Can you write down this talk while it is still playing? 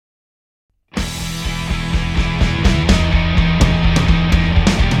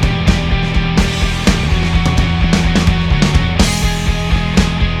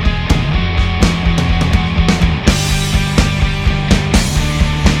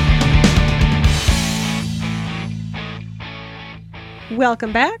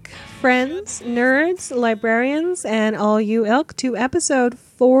Welcome back, friends, nerds, librarians, and all you ilk, to episode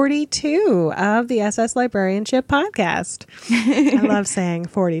 42 of the SS Librarianship podcast. I love saying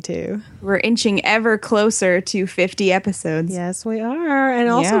 42. We're inching ever closer to 50 episodes. Yes, we are. And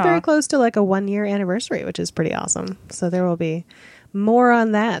also very close to like a 1-year anniversary, which is pretty awesome. So there will be more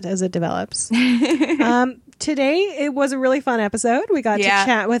on that as it develops. Today, it was a really fun episode. We got to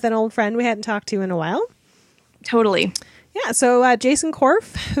chat with an old friend we hadn't talked to in a while. Totally. Yeah, so Jason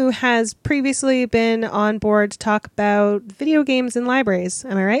Korf, who has previously been on board to talk about video games in libraries.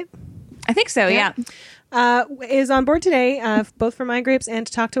 Am I right? I think so, yeah. Is on board today, both for Mind Grapes and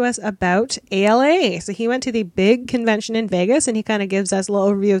to talk to us about ALA. So he went to the big convention in Vegas, and he kind of gives us a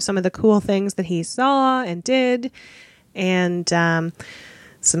little overview of some of the cool things that he saw and did, and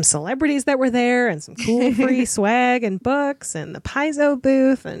some celebrities that were there, and some cool free swag and books, and the Paizo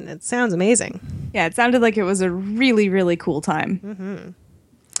booth, and it sounds amazing. Yeah, it sounded like it was a really, really cool time. Mm-hmm.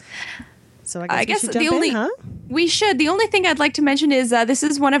 So I guess we should jump in, huh? We should. The only thing I'd like to mention is this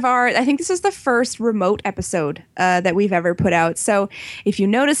is one of our, I think this is the first remote episode that we've ever put out. So if you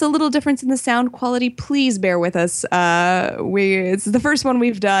notice a little difference in the sound quality, please bear with us. It's the first one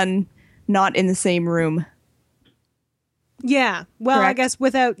we've done not in the same room. Yeah. Well, correct. I guess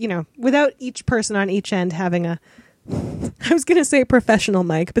without each person on each end having a, I was going to say professional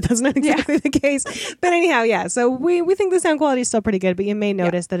mic, but that's not exactly the case. But anyhow, yeah. So we think the sound quality is still pretty good, but you may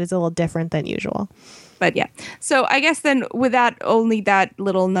notice that it's a little different than usual. But yeah. So I guess then with that, only that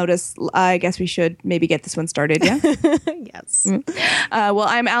little notice, I guess we should maybe get this one started, yeah? Yes. Well,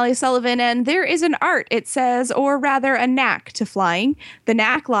 I'm Allie Sullivan, and there is an art, it says, or rather a knack to flying. The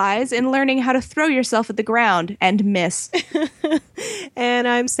knack lies in learning how to throw yourself at the ground and miss. And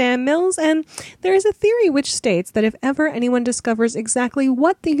I'm Sam Mills, and there is a theory which states that if ever anyone discovers exactly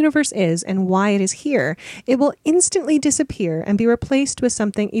what the universe is and why it is here, it will instantly disappear and be replaced with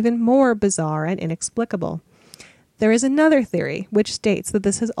something even more bizarre and inexplicable. There is another theory which states that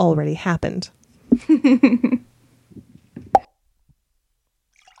this has already happened.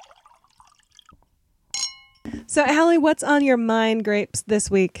 So, Allie, what's on your mind, Grapes, this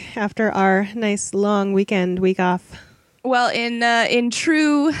week after our nice long week off? Well, in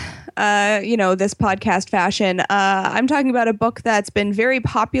true, this podcast fashion, I'm talking about a book that's been very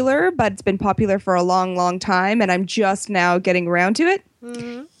popular, but it's been popular for a long, long time, and I'm just now getting around to it.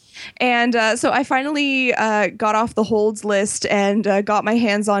 Mm-hmm. And so I finally got off the holds list and got my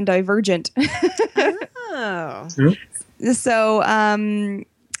hands on Divergent. Oh.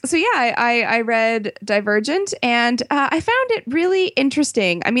 So yeah, I read Divergent, and I found it really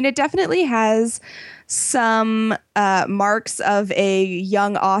interesting. I mean, it definitely has some marks of a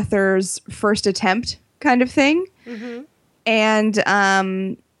young author's first attempt kind of thing. Mm-hmm.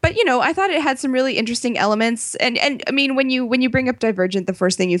 And but I thought it had some really interesting elements. And I mean, when you bring up Divergent, the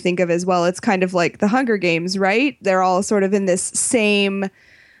first thing you think of is, well, it's kind of like the Hunger Games, right? They're all sort of in this same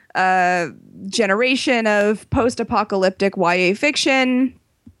generation of post-apocalyptic YA fiction.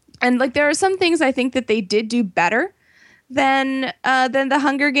 And like there are some things I think that they did do better than the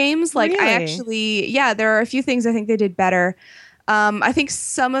Hunger Games. Like really? There are a few things I think they did better. I think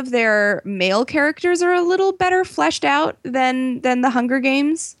some of their male characters are a little better fleshed out than the Hunger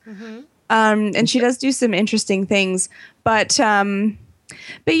Games. Mm-hmm. And she does do some interesting things, but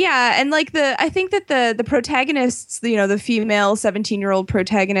yeah, and like I think that the protagonists, the female 17-year-old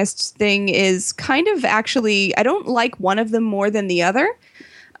protagonist thing is kind of actually, I don't like one of them more than the other.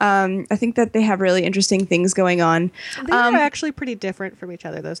 I think that they have really interesting things going on. They are actually pretty different from each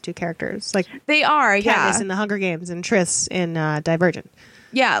other, those two characters. Like they are, Katniss in the Hunger Games and Triss in Divergent.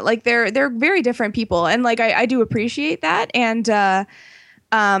 Yeah, like they're very different people, and like I do appreciate that, and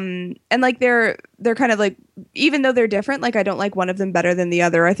like they're kind of like, even though they're different, like I don't like one of them better than the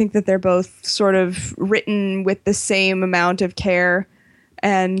other. I think that they're both sort of written with the same amount of care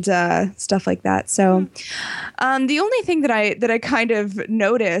and stuff like that. So the only thing that I kind of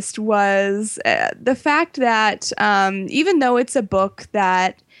noticed was the fact that even though it's a book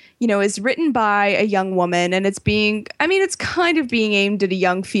that is written by a young woman, and it's kind of being aimed at a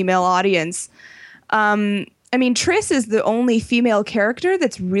young female audience. Triss is the only female character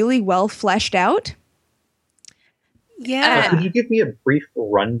that's really well fleshed out. Yeah. Could you give me a brief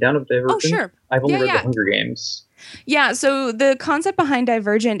rundown of Divergent? Oh, sure. I've only read the Hunger Games. Yeah, so the concept behind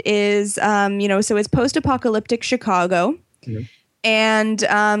Divergent is, so it's post-apocalyptic Chicago. Mm-hmm. And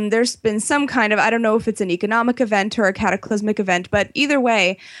there's been some kind of, I don't know if it's an economic event or a cataclysmic event, but either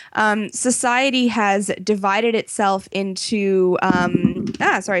way, society has divided itself into,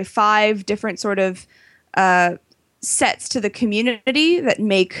 5 different sort of sets to the community that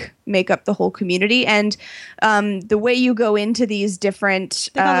make up the whole community. And the way you go into these different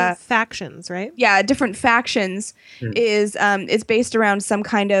factions, right? Yeah, different factions is it's based around some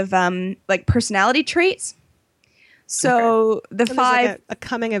kind of like personality traits. So the five like a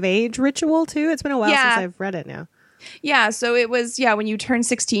coming of age ritual too. It's been a while since I've read it now. Yeah, so it was, when you turn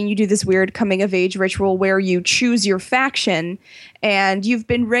 16, you do this weird coming of age ritual where you choose your faction, and you've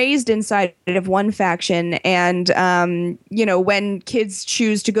been raised inside of one faction. And, when kids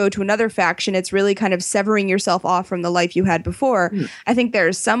choose to go to another faction, it's really kind of severing yourself off from the life you had before. I think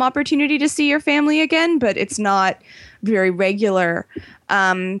there's some opportunity to see your family again, but it's not very regular.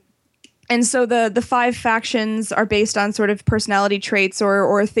 And so the five factions are based on sort of personality traits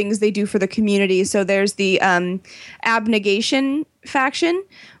or things they do for the community. So there's the abnegation faction,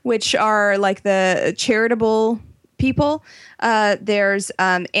 which are like the charitable people. There's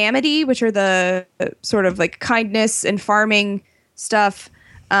amity, which are the sort of like kindness and farming stuff.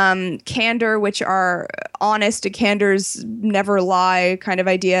 Candor, which are honest, candors never lie kind of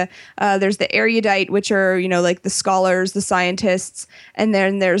idea. There's the erudite, which are, like the scholars, the scientists. And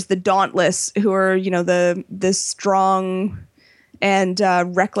then there's the dauntless, who are, the strong and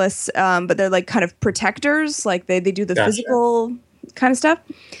reckless, but they're like kind of protectors. Like they do the physical kind of stuff.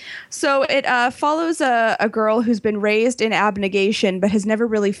 So it follows a girl who's been raised in abnegation but has never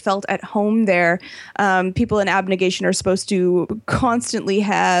really felt at home there. People in abnegation are supposed to constantly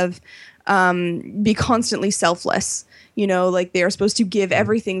be constantly selfless. Like they are supposed to give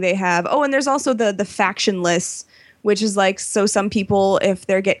everything they have. Oh, and there's also the factionless, which is like, so some people, if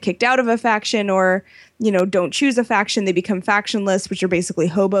they get kicked out of a faction or, don't choose a faction, they become factionless, which are basically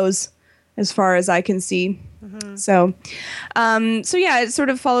hobos, as far as I can see. So it sort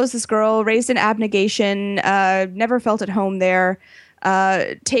of follows this girl raised in abnegation, never felt at home there,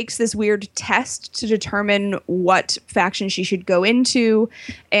 takes this weird test to determine what faction she should go into,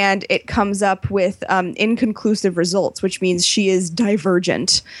 and it comes up with inconclusive results, which means she is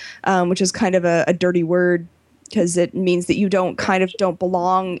divergent, which is kind of a dirty word because it means that you don't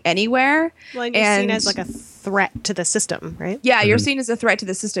belong anywhere. Well, and you're seen as like a threat to the system, right? Yeah, you're seen as a threat to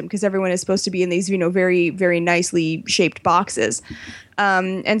the system because everyone is supposed to be in these, very, very nicely shaped boxes.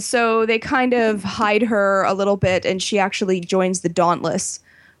 And so they kind of hide her a little bit, and she actually joins the Dauntless,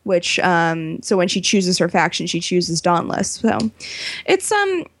 which so when she chooses her faction, she chooses Dauntless. So it's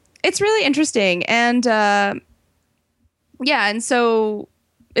really interesting. And and so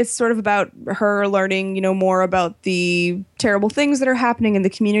it's sort of about her learning, more about the terrible things that are happening in the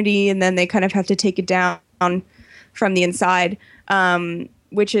community, and then they kind of have to take it down from the inside,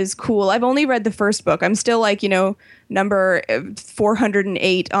 which is cool. I've only read the first book. I'm still like, number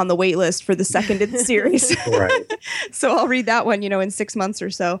 408 on the wait list for the second in the series. Right. So I'll read that one, in 6 months or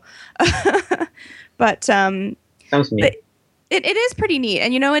so. But sounds neat. It is pretty neat.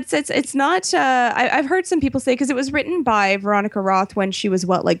 And, it's not, I've heard some people say, because it was written by Veronica Roth when she was,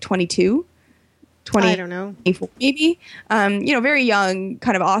 22? 20, I don't know. Maybe. Very young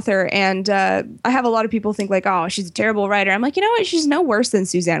kind of author. And I have a lot of people think like, oh, she's a terrible writer. I'm like, you know what? She's no worse than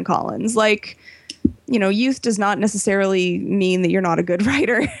Suzanne Collins. Like, youth does not necessarily mean that you're not a good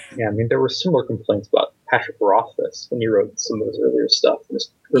writer. Yeah, I mean, there were similar complaints about Patrick Rothfuss when he wrote some of his earlier stuff. And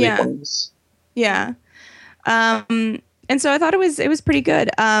it's really fun. Yeah. And so I thought it was pretty good.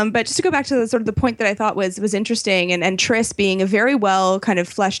 But just to go back to the point that I thought was interesting, and Triss being a very well kind of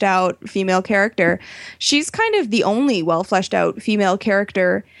fleshed out female character, she's kind of the only well fleshed out female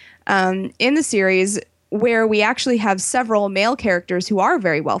character in the series where we actually have several male characters who are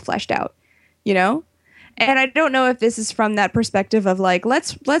very well fleshed out, And I don't know if this is from that perspective of like,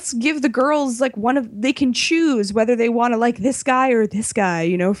 let's give the girls like they can choose whether they want to like this guy or this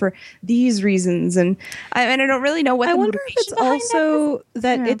guy, for these reasons. And I don't really know what I the wonder if it's also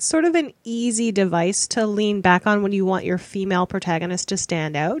that it's sort of an easy device to lean back on when you want your female protagonist to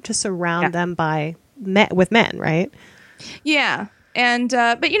stand out, to surround them with men, right? Yeah. And,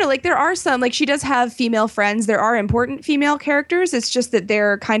 but there are some, like she does have female friends. There are important female characters. It's just that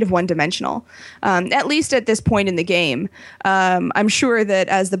they're kind of one dimensional, at least at this point in the game. I'm sure that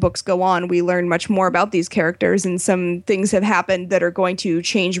as the books go on, we learn much more about these characters, and some things have happened that are going to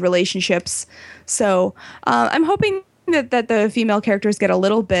change relationships. So, I'm hoping that the female characters get a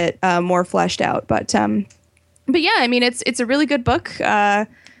little bit, more fleshed out, but yeah, I mean, it's a really good book.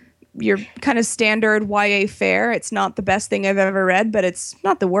 Your kind of standard YA fare. It's not the best thing I've ever read, but it's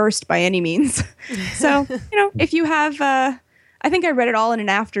not the worst by any means. So, if you have, I think I read it all in an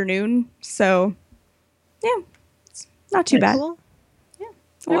afternoon. So, yeah, it's not too bad. Cool. Yeah.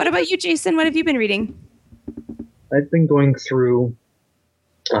 Well, what about you, Jason? What have you been reading? I've been going through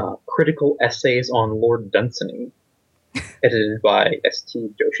critical essays on Lord Dunsany edited by S.T.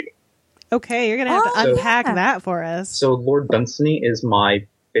 Joshi. Okay, you're going to have to unpack that for us. So Lord Dunsany is my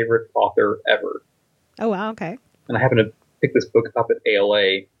favorite author ever. Oh, wow, okay. And I happened to pick this book up at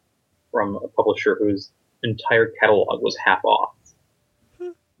ALA from a publisher whose entire catalog was half off.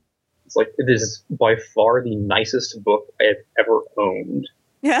 It's like, it is by far the nicest book I have ever owned.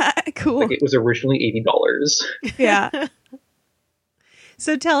 Yeah, cool. Like, it was originally $80. Yeah.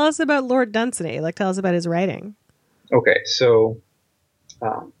 So tell us about Lord Dunsany. Like, tell us about his writing. Okay, so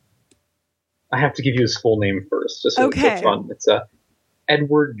I have to give you his full name first, just so it's fun. It's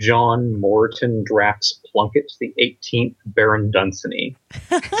Edward John Moreton Drax Plunkett, the 18th Baron Dunsany.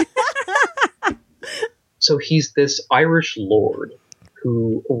 So he's this Irish lord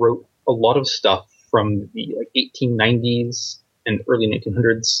who wrote a lot of stuff from the 1890s and early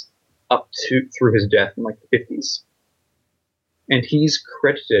 1900s up to through his death in the 50s. And he's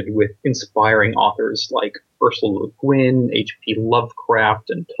credited with inspiring authors like Ursula Le Guin, H.P. Lovecraft,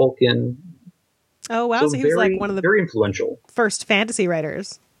 and Tolkien. Oh, wow. So he was like one of the very influential first fantasy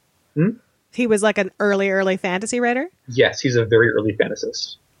writers. He was like an early fantasy writer? Yes, he's a very early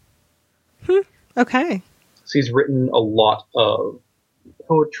fantasist. Okay. So he's written a lot of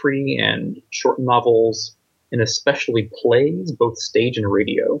poetry and short novels, and especially plays, both stage and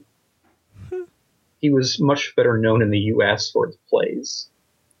radio. He was much better known in the U.S. for his plays.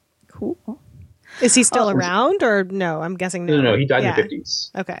 Cool. Is he still around, or no? I'm guessing no. No, he died in the 50s.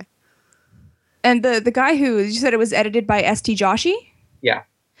 Okay. And the guy who, you said it was edited by S.T. Joshi? Yeah.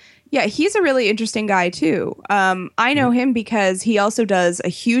 Yeah, he's a really interesting guy, too. I know him because he also does a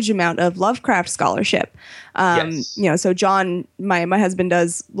huge amount of Lovecraft scholarship. Yes. You know, so John, my husband,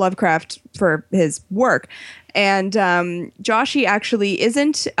 does Lovecraft for his work. And Joshi actually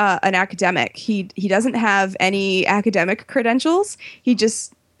isn't an academic. He doesn't have any academic credentials. He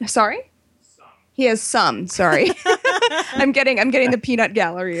just... Sorry? He has some. Sorry, I'm getting the peanut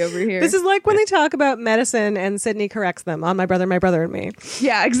gallery over here. This is like when they talk about medicine and Sydney corrects them on My Brother and Me.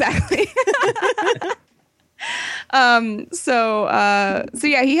 Yeah, exactly. So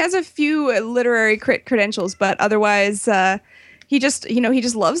yeah, he has a few literary credentials, but otherwise, he just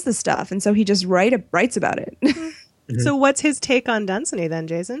loves the stuff, and so he just writes about it. So what's his take on Dunsany then,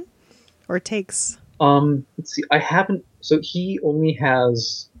 Jason? Or takes? Let's see. I haven't. So he only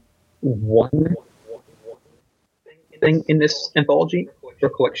has one thing in this anthology or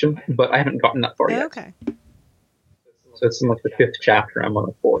collection, but I haven't gotten that far yet. Okay. So it's in the 5th chapter. I'm on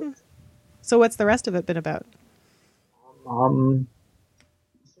the 4th. So what's the rest of it been about?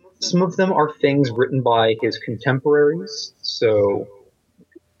 Some of them are things written by his contemporaries, so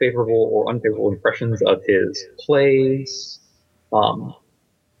favorable or unfavorable impressions of his plays,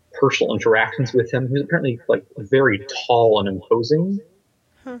 personal interactions with him. He's apparently very tall and imposing.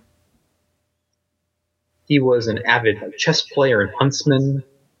 He was an avid chess player and huntsman.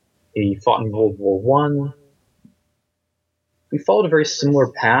 He fought in World War I. He followed a very similar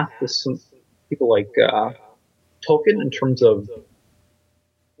path with some people like Tolkien in terms of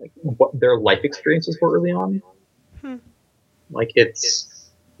what their life experiences were early on. It's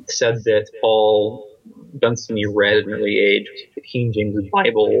said that all Dunsany read at an early age was the King James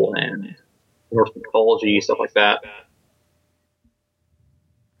Bible and Norse mythology, stuff like that.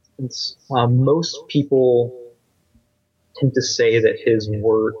 Most people tend to say that his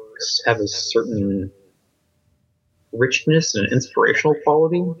works have a certain richness and inspirational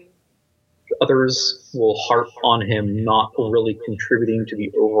quality. Others will harp on him not really contributing to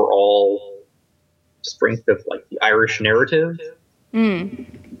the overall strength of the Irish narrative.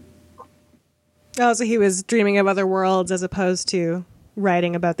 Oh, so he was dreaming of other worlds as opposed to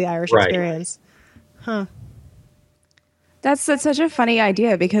writing about the Irish experience. Huh. That's such a funny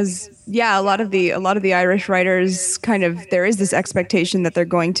idea because a lot of the Irish writers there is this expectation that they're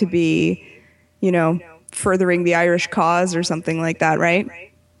going to be, furthering the Irish cause or something like that, right?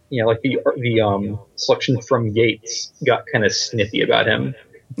 Yeah, the selection from Yeats got kind of snippy about him.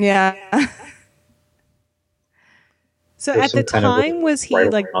 Yeah. So at the time, was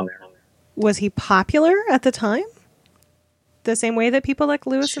he popular at the time? The same way that people like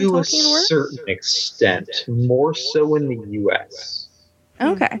Lewis and Tolkien were? To a certain extent. More so in the U.S.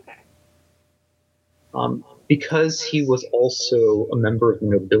 Okay. Because he was also a member of the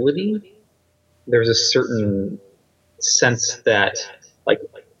nobility, there's a certain sense that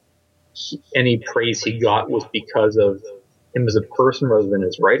any praise he got was because of him as a person rather than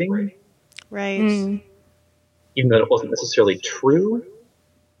his writing. Right. Even though it wasn't necessarily true.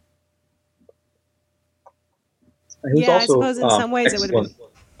 He was also, I suppose in some ways it would have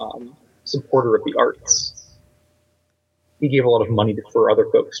been supporter of the arts. He gave a lot of money for other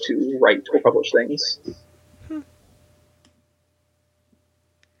folks to write or publish things.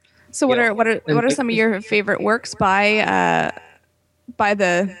 So what are some of your favorite works by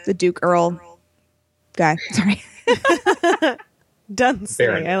the Duke Earl guy? Sorry. Dunsley.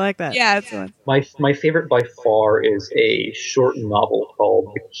 I like that. Yeah, that's one. My favorite by far is a short novel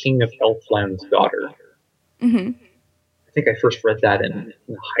called The King of Elfland's Daughter. Mm-hmm. I think I first read that in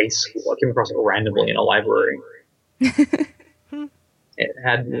high school. I came across it randomly in a library. It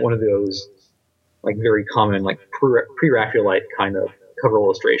had one of those like very common like pre-Raphaelite kind of cover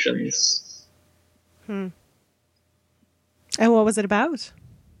illustrations. And what was it about?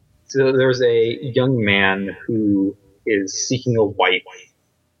 So there's a young man who is seeking a wife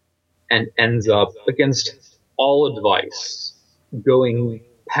and ends up, against all advice, going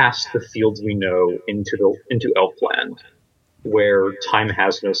past the fields we know into Elfland, where time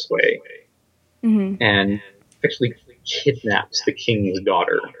has no sway, and actually kidnaps the king's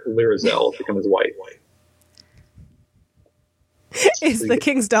daughter, Lyrazel, to become his wife. Is the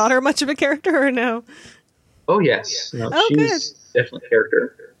king's daughter much of a character or no? Oh yes, no, she's definitely a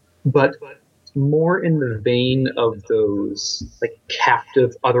character, but more in the vein of those like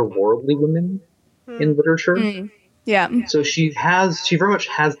captive otherworldly women in literature. Yeah. So she very much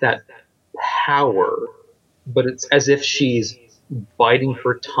has that power, but it's as if she's biding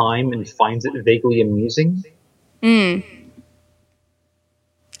her time and finds it vaguely amusing. I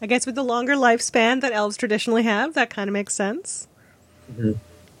guess with the longer lifespan that elves traditionally have, that kind of makes sense.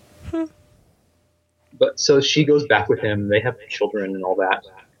 But so she goes back with him. They have children and all that.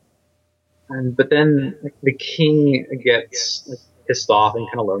 But then the king gets like, pissed off and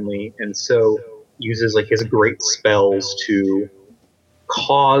kind of lonely, and so uses like his great spells to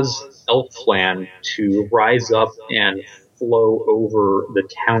cause Elfland to rise up and flow over the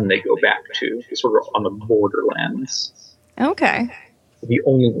town they go back to, sort of on the borderlands. Okay. The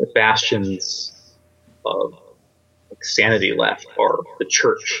only bastions of like, sanity left are the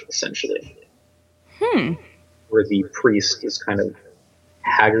church, essentially. Where the priest is kind of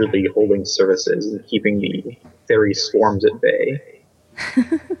haggardly holding services and keeping the fairy swarms at bay.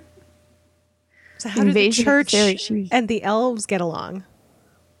 So how do the church and the elves get along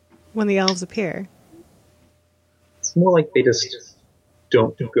when the elves appear? It's more like they just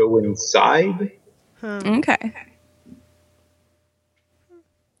don't go inside. Okay.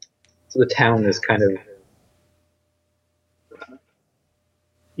 So the town is kind of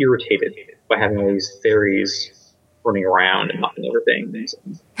irritated by having all these fairies running around and knocking over things.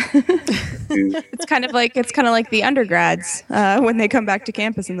 It's kind of like the undergrads when they come back to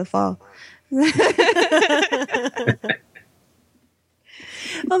campus in the fall.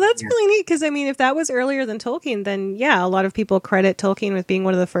 Well, that's really neat because, I mean, if that was earlier than Tolkien, then yeah, a lot of people credit Tolkien with being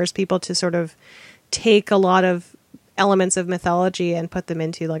one of the first people to sort of take a lot of elements of mythology and put them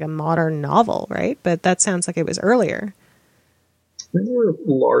into like a modern novel, right? But that sounds like it was earlier. They were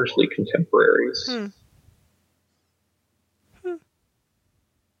largely contemporaries.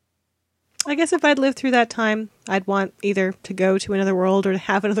 I guess if I'd lived through that time, I'd want either to go to another world or to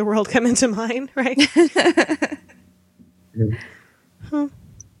have another world come into mine, right?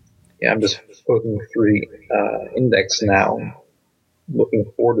 Yeah, I'm just looking through the index now, looking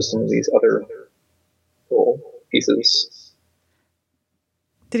forward to some of these other little pieces.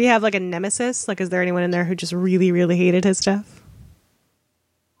 Did he have like a nemesis? Like, is there anyone in there who just really, really hated his stuff?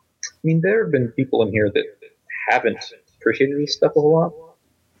 I mean, there have been people in here that haven't appreciated his stuff a whole lot.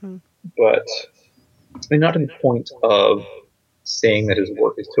 But I mean, not to the point of saying that his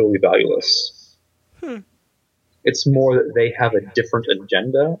work is totally valueless. It's more that they have a different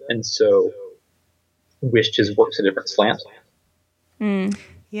agenda, and so wished his work's a different slant.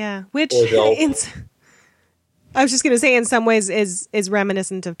 Yeah, which I was just going to say, in some ways, is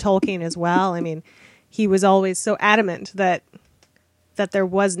reminiscent of Tolkien as well. I mean, he was always so adamant that there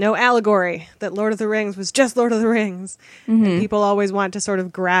was no allegory, that Lord of the Rings was just Lord of the Rings. And people always want to sort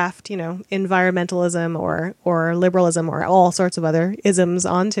of graft, environmentalism or liberalism or all sorts of other isms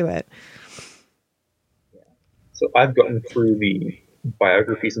onto it. So I've gotten through the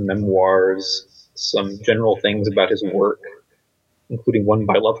biographies and memoirs, some general things about his work, including one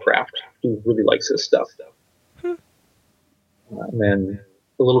by Lovecraft, who really likes his stuff. And then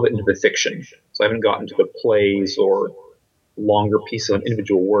a little bit into the fiction. So I haven't gotten to the plays or longer piece on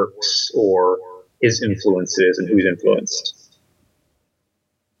individual works or his influences and who's influenced.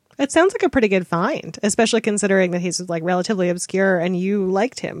 It sounds like a pretty good find, especially considering that he's like relatively obscure and you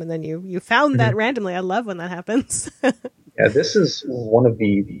liked him and then you found that randomly. I love when that happens. Yeah, this is one of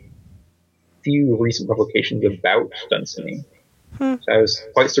the few recent publications about Dunsany. So I was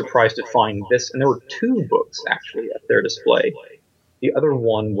quite surprised to find this, and there were 2 books actually at their display. The other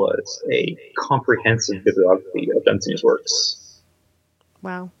one was a comprehensive bibliography of Dunsany's works.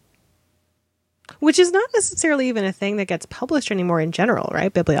 Wow. Which is not necessarily even a thing that gets published anymore in general,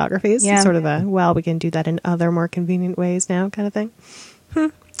 right? Bibliographies. Yeah. It's sort of a, well, we can do that in other more convenient ways now kind of thing.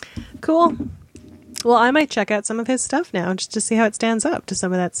 Cool. Well, I might check out some of his stuff now just to see how it stands up to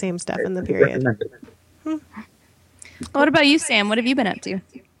some of that same stuff in the period. What about you, Sam? What have you been up to?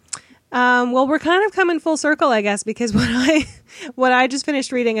 Well, we're kind of coming full circle, I guess, because what I just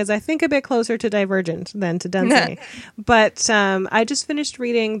finished reading is, I think, a bit closer to Divergent than to Dunsany. But I just finished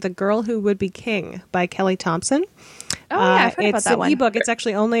reading The Girl Who Would Be King by Kelly Thompson. Oh, yeah, I've heard about that one. It's an ebook. It's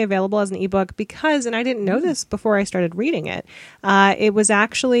actually only available as an ebook because, and I didn't know this before I started reading it, it was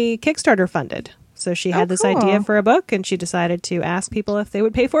actually Kickstarter funded. So she had this idea for a book, and she decided to ask people if they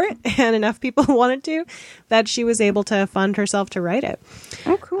would pay for it, and enough people wanted to, that she was able to fund herself to write it.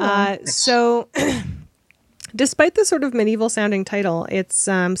 Oh, cool. So despite the sort of medieval sounding title, it's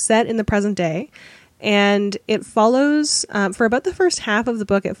set in the present day, and it follows, for about the first half of the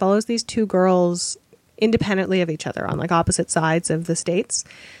book, it follows these two girls independently of each other on like opposite sides of the states,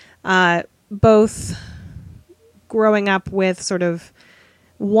 both growing up with sort of,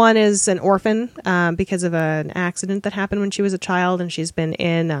 one is an orphan because of an accident that happened when she was a child, and she's been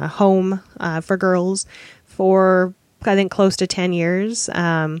in a home for girls for, I think, close to 10 years.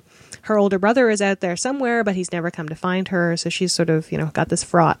 Her older brother is out there somewhere, but he's never come to find her, so she's sort of, got this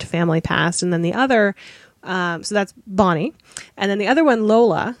fraught family past. And then the other, so that's Bonnie. And then the other one,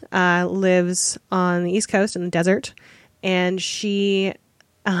 Lola, lives on the East Coast in the desert, and she,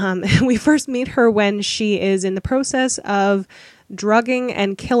 we first meet her when she is in the process of drugging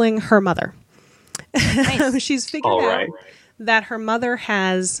and killing her mother. Nice. She's figured out that her mother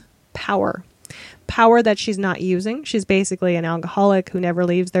has power that she's not using. She's basically an alcoholic who never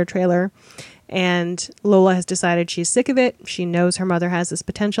leaves their trailer. And Lola has decided she's sick of it. She knows her mother has this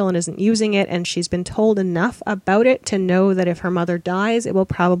potential and isn't using it. And she's been told enough about it to know that if her mother dies, it will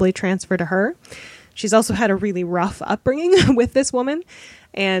probably transfer to her. She's also had a really rough upbringing with this woman.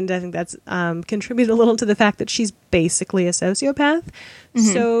 And I think that's contributed a little to the fact that she's basically a sociopath. Mm-hmm.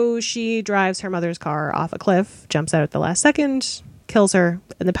 So she drives her mother's car off a cliff, jumps out at the last second, kills her,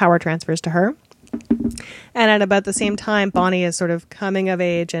 and the power transfers to her. And at about the same time, Bonnie is sort of coming of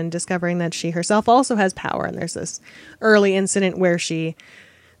age and discovering that she herself also has power. And there's this early incident where she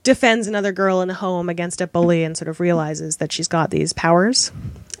defends another girl in a home against a bully and sort of realizes that she's got these powers.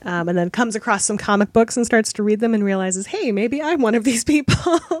 And then comes across some comic books and starts to read them and realizes, hey, maybe I'm one of these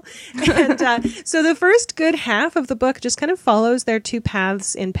people. And so the first good half of the book just kind of follows their two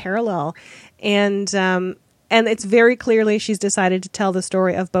paths in parallel. And it's very clearly she's decided to tell the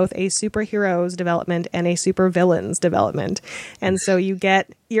story of both a superhero's development and a supervillain's development. And so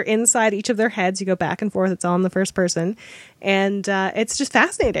you're inside each of their heads. You go back and forth. It's all in the first person. And it's just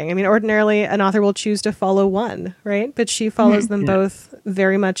fascinating. I mean, ordinarily an author will choose to follow one, right? But she follows them both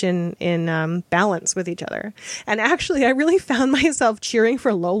very much in balance with each other. And actually, I really found myself cheering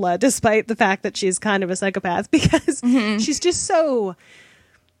for Lola, despite the fact that she's kind of a psychopath, because she's just so...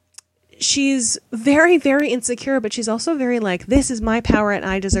 She's very, very insecure, but she's also very like, this is my power and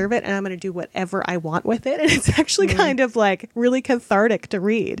I deserve it and I'm going to do whatever I want with it. And it's actually kind of like really cathartic to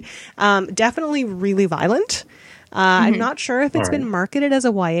read. Definitely really violent. I'm not sure if it's been marketed as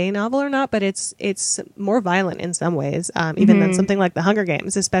a YA novel or not, but it's more violent in some ways, even than something like The Hunger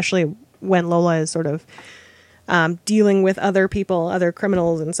Games, especially when Lola is sort of dealing with other people, other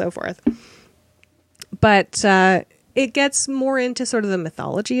criminals and so forth. But it gets more into sort of the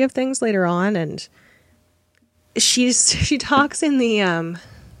mythology of things later on, and she talks in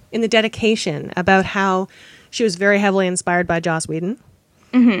the dedication about how she was very heavily inspired by Joss Whedon.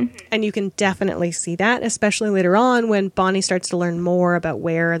 Mm-hmm. And you can definitely see that, especially later on when Bonnie starts to learn more about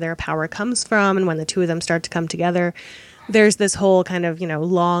where their power comes from, and when the two of them start to come together. There's this whole kind of,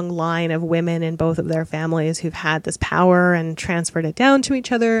 long line of women in both of their families who've had this power and transferred it down to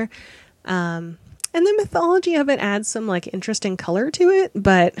each other. And the mythology of it adds some like interesting color to it,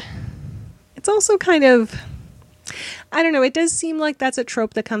 but it's also kind of, I don't know, it does seem like that's a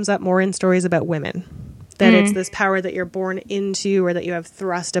trope that comes up more in stories about women. That it's this power that you're born into or that you have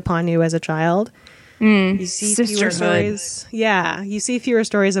thrust upon you as a child. You see fewer stories. Yeah, you see fewer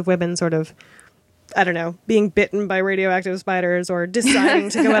stories of women sort of, I don't know, being bitten by radioactive spiders or deciding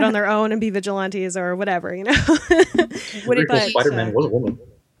to go out on their own and be vigilantes or whatever, The original Spider-Man was a woman.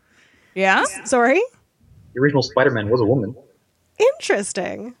 Yeah? Sorry? The original Spider-Man was a woman.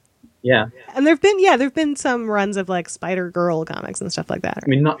 Interesting. Yeah. And there've been some runs of like Spider-Girl comics and stuff like that. I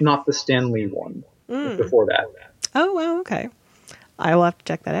mean, not the Stan Lee one. Before that. Oh, wow, okay. I will have to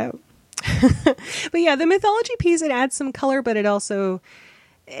check that out. But yeah, the mythology piece, it adds some color, but it also,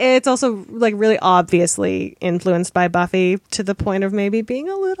 it's also like really obviously influenced by Buffy to the point of maybe being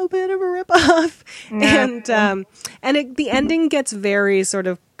a little bit of a ripoff. Yeah. And the ending gets very sort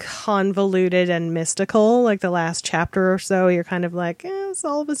of convoluted and mystical. Like the last chapter or so, you're kind of like, this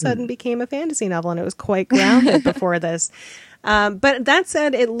all of a sudden became a fantasy novel, and it was quite grounded before this. But that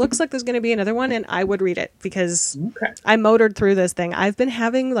said, it looks like there's going to be another one, and I would read it because I motored through this thing. I've been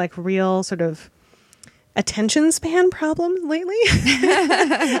having like real sort of attention span problems lately.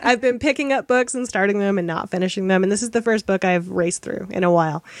 I've been picking up books and starting them and not finishing them, and this is the first book I've raced through in a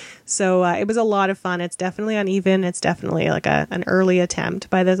while. So it was a lot of fun. It's definitely uneven. It's definitely like an early attempt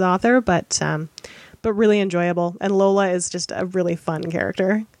by this author, but really enjoyable. And Lola is just a really fun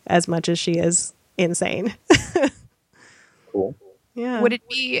character as much as she is insane. Cool. Yeah. Would it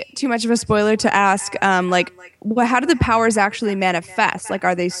be too much of a spoiler to ask, how do the powers actually manifest? Like,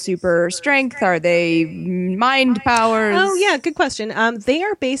 are they super strength? Are they mind powers? Oh, yeah, good question. They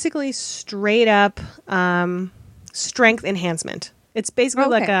are basically straight up strength enhancement. It's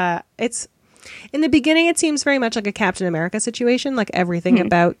basically it's in the beginning, it seems very much like a Captain America situation. Like everything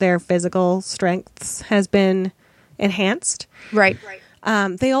about their physical strengths has been enhanced. Right.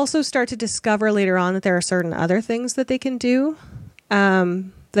 They also start to discover later on that there are certain other things that they can do.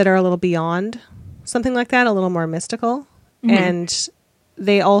 That are a little beyond something like that, a little more mystical. And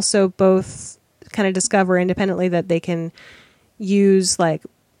they also both kind of discover independently that they can use like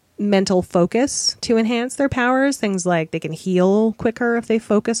mental focus to enhance their powers. Things like they can heal quicker if they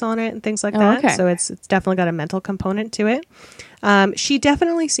focus on it and things like that. Okay. So it's definitely got a mental component to it. She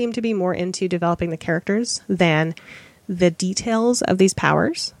definitely seemed to be more into developing the characters than the details of these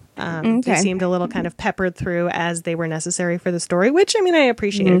powers. They seemed a little kind of peppered through as they were necessary for the story, which, I mean, I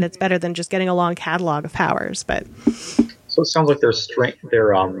appreciated. It's better than just getting a long catalog of powers, but... So it sounds like their strength,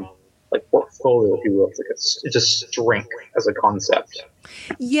 their, like, portfolio, if you will, it's just strength as a concept.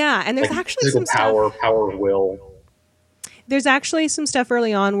 Yeah, and there's like actually some power of will. There's actually some stuff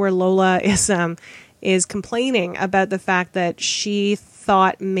early on where Lola is complaining about the fact that she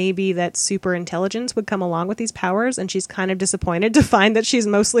thought maybe that super intelligence would come along with these powers, and she's kind of disappointed to find that she's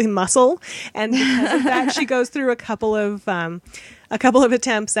mostly muscle, and because of that she goes through a couple of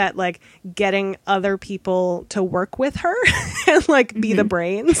attempts at like getting other people to work with her and like be the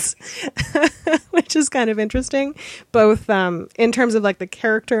brains, which is kind of interesting, both in terms of like the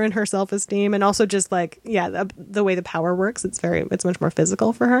character and her self-esteem, and also just like the way the power works. It's much more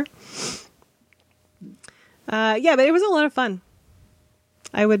physical for her. But it was a lot of fun.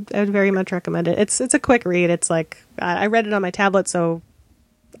 I would very much recommend it. It's a quick read. It's like I read it on my tablet, so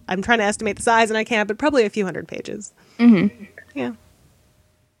I'm trying to estimate the size, and I can't, but probably a few hundred pages. Yeah.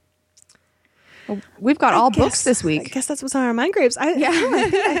 Well, we've got all books this week. I guess that's what's on our mind grapes.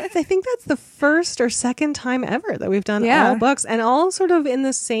 I think that's the first or second time ever that we've done all books, and all sort of in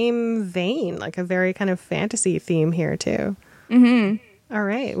the same vein, like a very kind of fantasy theme here too. All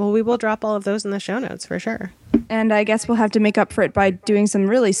right. Well, we will drop all of those in the show notes for sure. And I guess we'll have to make up for it by doing some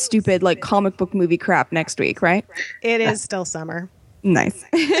really stupid, like, comic book movie crap next week, right? It is still summer. Nice.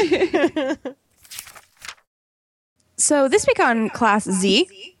 So this week on Class Z,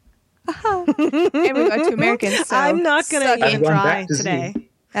 and we got two Americans. So I'm not going to even try today.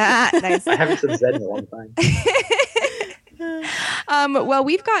 Nice. I haven't said Z in a long time. Well,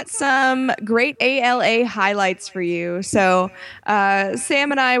 we've got some great ALA highlights for you. So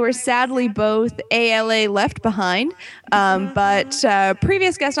Sam and I were sadly both ALA left behind, but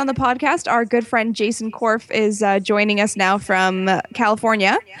previous guest on the podcast, our good friend Jason Korf, is joining us now from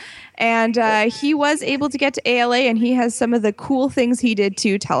California. And he was able to get to ALA, and he has some of the cool things he did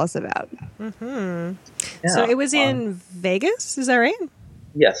to tell us about. Yeah, so it was in Vegas, is that right?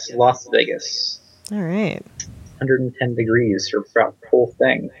 Yes, Las Vegas. All right. 110 degrees throughout the whole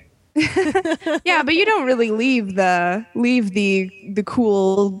thing. Yeah, but you don't really leave the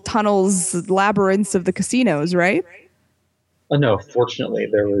cool tunnels, labyrinths of the casinos, right? Oh no, fortunately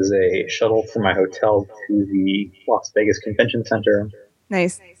there was a shuttle from my hotel to the Las Vegas Convention Center.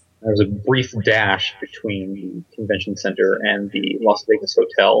 Nice. There was a brief dash between the convention center and the Las Vegas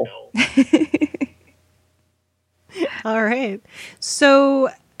hotel. All right. So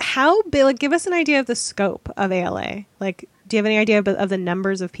how big, like, give us an idea of the scope of ALA. Like, do you have any idea of the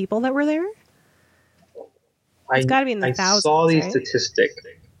numbers of people that were there? It's got to be in the thousands, I saw the right? statistic,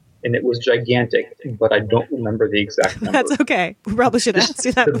 and it was gigantic, but I don't remember the exact number. That's okay. We probably should ask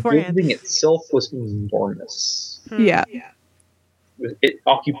you that beforehand. The building itself was enormous. Yeah. It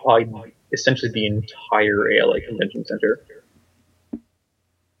occupied essentially the entire ALA Convention Center.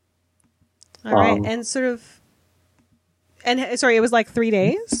 All right, and sort of... And sorry, it was like 3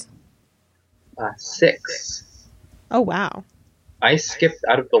 days? 6. Oh, wow. I skipped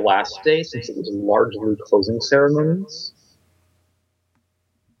out of the last day since it was largely closing ceremonies.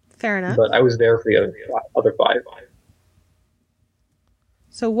 Fair enough. But I was there for the other 5.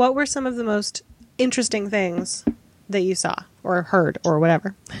 So what were some of the most interesting things that you saw or heard or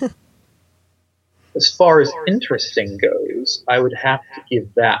whatever? As far as interesting goes, I would have to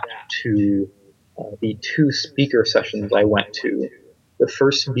give that to the 2 speaker sessions I went to. The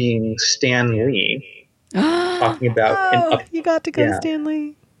first being Stan Lee, talking about... you got to go, Stan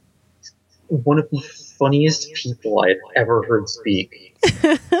Lee. One of the funniest people I've ever heard speak.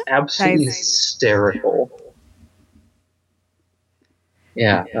 Absolutely hysterical.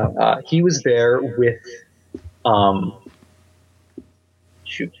 Yeah, he was there with...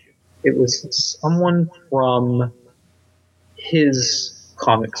 It was someone from his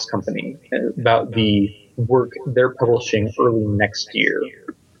comics company about the work they're publishing early next year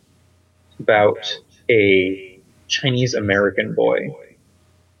about a Chinese American boy.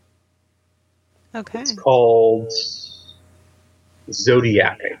 Okay. It's called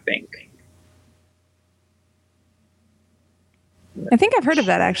Zodiac, I think. I think I've heard of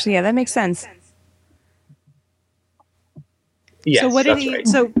that, actually. Yeah, that makes sense. Yes, so what did that's he? right.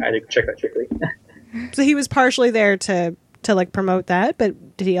 So I had to check that quickly. So he was partially there to like promote that,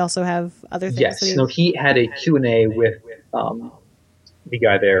 but did he also have other things? Yes, no, he had a Q&A with the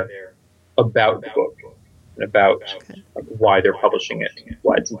guy there about the book and about like, why they're publishing it,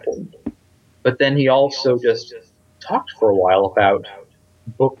 why it's important. But then he also just talked for a while about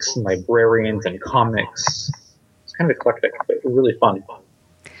books and librarians and comics. It's kind of eclectic, but really fun.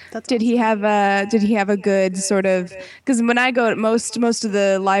 Did he have a good sort of, because when I go to most of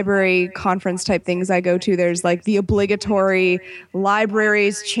the library conference type things I go to, there's like the obligatory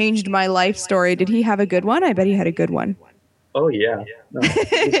libraries changed my life story. Did he have a good one? I bet he had a good one. Oh yeah, no,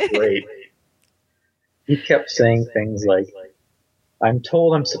 it was great. He kept saying things like, "I'm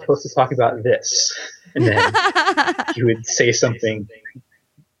told I'm supposed to talk about this," and then he would say something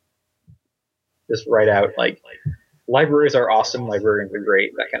just right out like, libraries are awesome, librarians are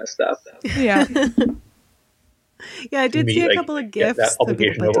great, that kind of stuff. Yeah. Yeah, I did see a couple of gifs. Get that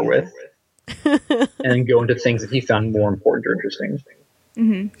obligation over with. And then go into things that he found more important or interesting.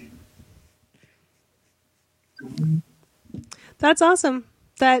 Mm-hmm. That's awesome.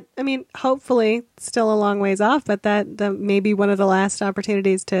 That, I mean, hopefully still a long ways off, but that may be one of the last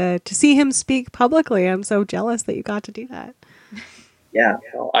opportunities to see him speak publicly. I'm so jealous that you got to do that. Yeah,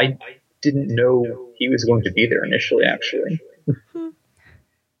 well, I didn't know he was going to be there initially, actually.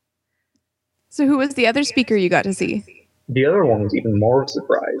 So who was the other speaker you got to see? The other one was even more of a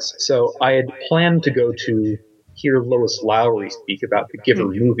surprise. So I had planned to go to hear Lois Lowry speak about the Giver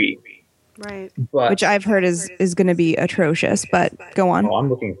movie. Right. But, which I've heard is going to be atrocious, but go on. Oh, I'm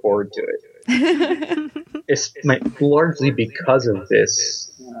looking forward to it. It's largely because of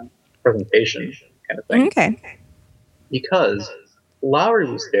this presentation kind of thing. Okay. Because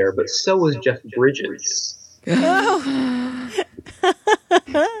Lowry was there, but so was Jeff Bridges.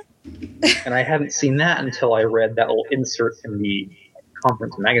 And I hadn't seen that until I read that little insert in the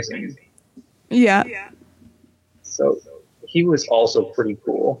conference magazine. Yeah. So he was also pretty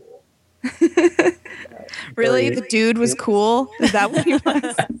cool. Really? The dude was cool? Is that what he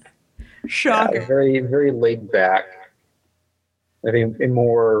was? Shocker. Yeah, very, very laid back. I think a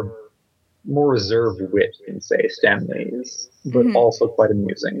more reserved wit than, say, Stan Lee's, but also quite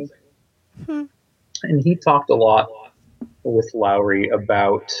amusing. And he talked a lot with Lowry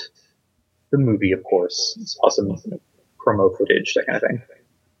about the movie, of course. It's awesome promo footage, that kind of thing.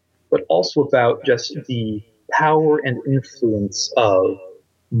 But also about just the power and influence of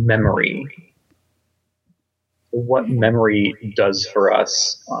memory. What memory does for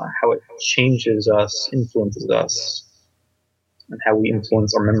us, how it changes us, influences us, and how we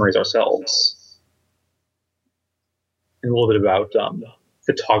influence our memories ourselves. And a little bit about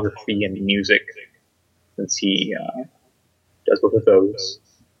photography and music, since he does both of those.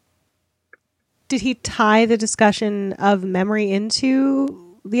 Did he tie the discussion of memory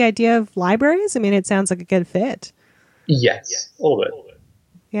into the idea of libraries? I mean, it sounds like a good fit. Yes, a little bit.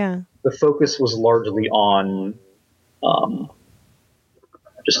 Yeah. The focus was largely on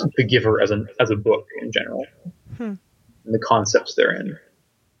just The Giver as a book in general, and the concepts therein.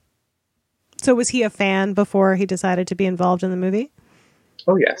 So was he a fan before he decided to be involved in the movie?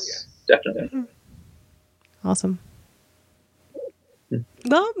 Oh yes, definitely. Awesome.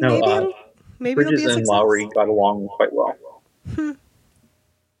 Well, No, maybe it'll Bridges be a and success. Lowry got along quite well. Well,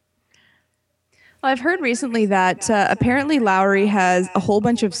 I've heard recently that apparently Lowry has a whole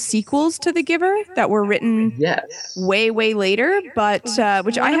bunch of sequels to The Giver that were written Yes. way later, but which I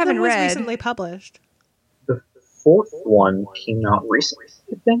One of haven't them was read. recently published. The fourth one came out recently,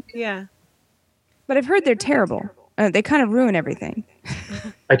 I think. Yeah. But I've heard they're terrible. They kind of ruin everything.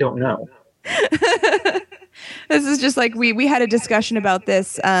 I don't know. This is just like we had a discussion about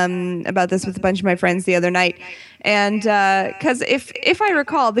this with a bunch of my friends the other night, and because if I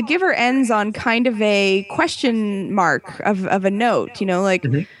recall, The Giver ends on kind of a question mark of a note, like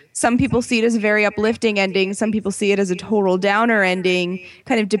some people see it as a very uplifting ending, some people see it as a total downer ending,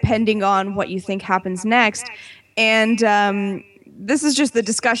 kind of depending on what you think happens next, and this is just the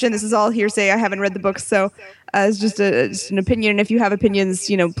discussion. This is all hearsay. I haven't read the book, so it's just an opinion. And if you have opinions,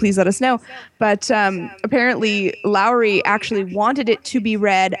 please let us know. But apparently, Lowry actually wanted it to be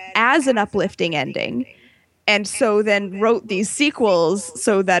read as an uplifting ending, and so then wrote these sequels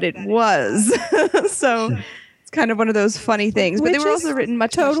so that it was. So it's kind of one of those funny things. But they were also written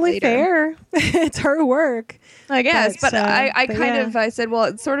much totally later. Fair. It's her work, I guess. But I said, well,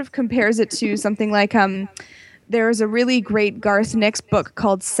 it sort of compares it to something like there's a really great Garth Nix book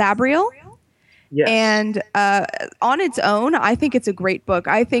called Sabriel. Yes. And on its own, I think it's a great book.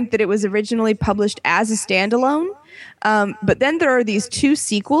 I think that it was originally published as a standalone. But then there are these two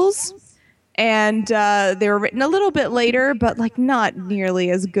sequels. And they were written a little bit later, but like not nearly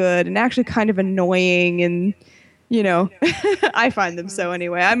as good and actually kind of annoying. And, I find them so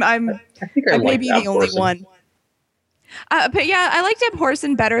anyway. I'm maybe the only one. But yeah, I liked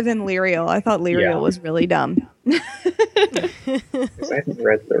Abhorsen better than Lyriel. I thought Lyriel was really dumb. I haven't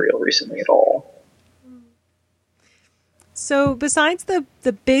read Lyriel recently at all. So besides the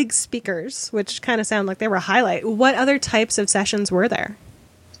big speakers, which kind of sound like they were a highlight, what other types of sessions were there?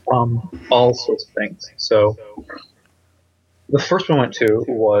 All sorts of things. So the first one I went to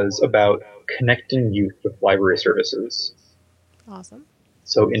was about connecting youth with library services. Awesome.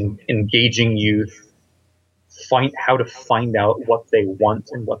 So engaging youth, how to find out what they want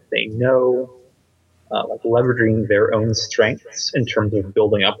and what they know, like leveraging their own strengths in terms of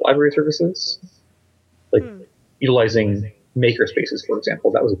building up library services, like utilizing makerspaces, for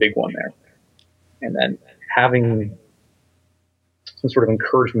example. That was a big one there. And then having some sort of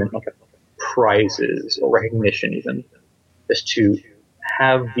encouragement, like prizes or recognition even, is to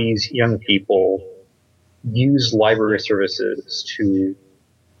have these young people use library services to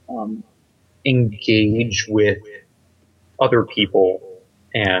engage with other people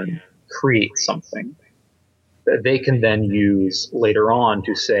and create something that they can then use later on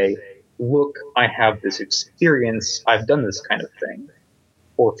to say, look, I have this experience, I've done this kind of thing,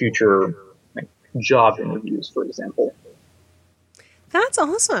 for future job interviews, for example. That's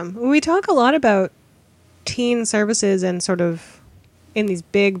awesome. We talk a lot about teen services and sort of in these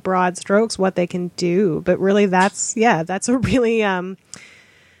big broad strokes what they can do, but really that's a really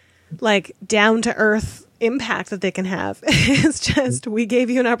like down to earth impact that they can have. It's just, we gave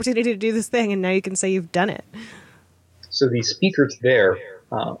you an opportunity to do this thing and now you can say you've done it. So the speakers there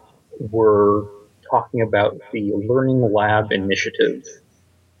were talking about the Learning Lab initiative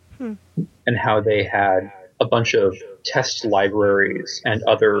and how they had a bunch of test libraries and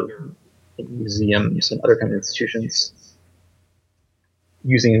other museums and other kind of institutions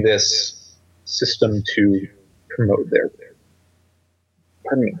using this system to promote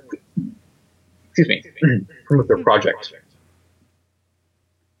promote their project.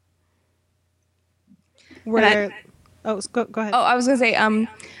 Go ahead. Oh, I was going to say,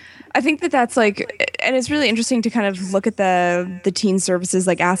 I think that's like, and it's really interesting to kind of look at the teen services,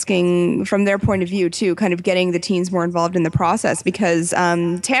 like asking from their point of view too, kind of getting the teens more involved in the process, because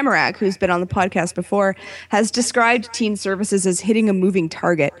Tamarack, who's been on the podcast before, has described teen services as hitting a moving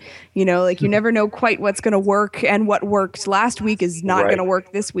target. Like you never know quite what's going to work, and what worked last week is not going to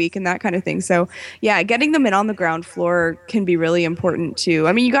work this week, and that kind of thing. So yeah, getting them in on the ground floor can be really important too.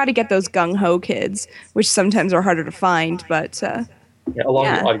 I mean, you got to get those gung-ho kids, which sometimes are harder to find, but a lot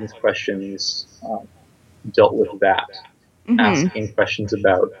of the audience questions dealt with that, asking questions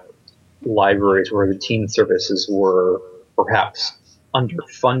about libraries where the teen services were perhaps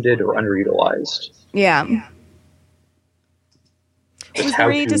underfunded or underutilized. Yeah. Just how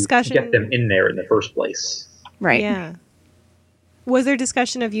to get them in there in the first place. Right. Yeah. Was there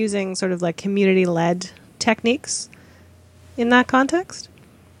discussion of using sort of like community-led techniques in that context?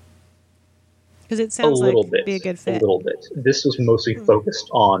 Because it sounds like it'd be a good fit. A little bit. This was mostly focused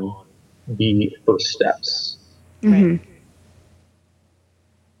on the first steps. Right.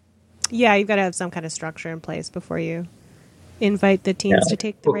 Yeah, you've got to have some kind of structure in place before you invite the teens to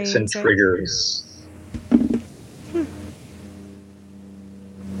take the reins. Hooks and triggers.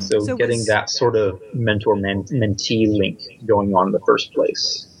 So getting that sort of mentor-mentee link going on in the first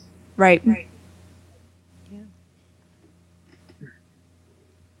place. Right.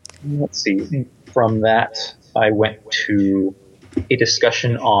 Let's see. From that, I went to a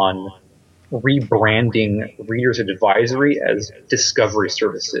discussion on rebranding Reader's Advisory as Discovery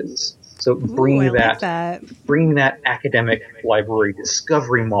Services. So bringing that academic library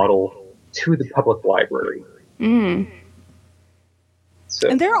discovery model to the public library. So,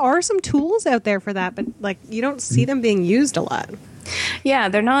 and there are some tools out there for that, but like you don't see them being used a lot. Yeah,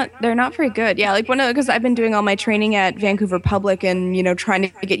 they're not very good. Yeah, like because I've been doing all my training at Vancouver Public and, you know, trying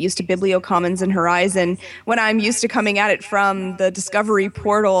to get used to BiblioCommons and Horizon when I'm used to coming at it from the Discovery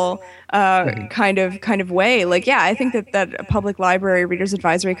portal kind of way. Like, yeah, I think that a public library reader's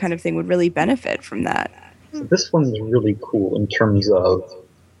advisory kind of thing would really benefit from that. So this one's really cool in terms of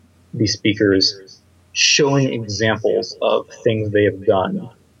the speakers showing examples of things they have done.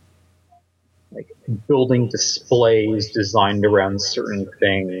 Like building displays designed around certain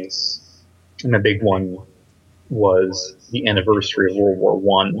things. And the big one was the anniversary of World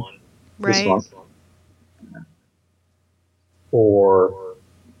War I this month. Or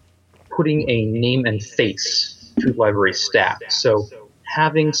putting a name and face to library staff. So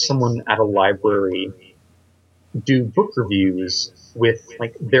having someone at a library do book reviews with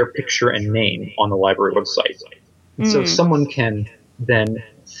like their picture and name on the library website. And so someone can then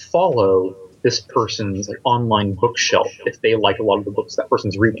follow this person's like online bookshelf if they like a lot of the books that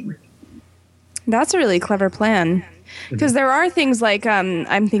person's reading. That's a really clever plan. Because there are things like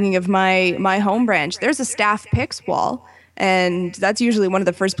I'm thinking of my home branch. There's a staff picks wall, and that's usually one of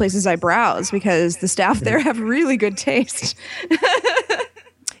the first places I browse because the staff there have really good taste.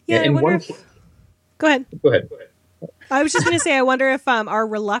 Yeah, I wonder if... Go ahead. Go ahead. I was just going to say, I wonder if our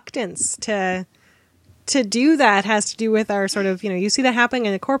reluctance to do that has to do with our sort of, you know, you see that happening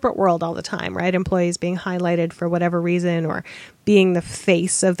in the corporate world all the time, right? Employees being highlighted for whatever reason or being the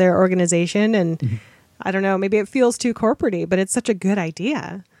face of their organization. And I don't know, maybe it feels too corporate-y, but it's such a good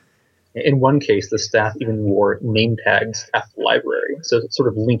idea. In one case, the staff even wore name tags at the library. So it's sort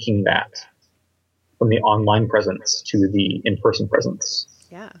of linking that from the online presence to the in-person presence.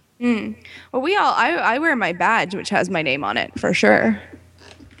 Yeah. Well, I wear my badge, which has my name on it, for sure.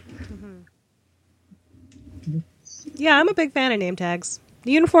 Yeah, I'm a big fan of name tags.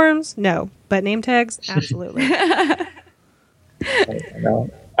 Uniforms, no. But name tags, absolutely.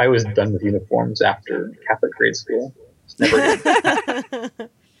 I was done with uniforms after Catholic grade school.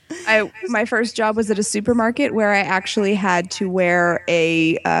 My first job was at a supermarket where I actually had to wear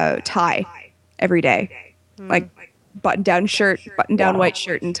a tie every day. Like button-down shirt, button-down white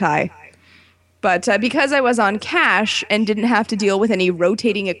shirt and tie. But because I was on cash and didn't have to deal with any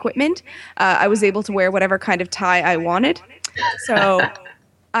rotating equipment, I was able to wear whatever kind of tie I wanted. So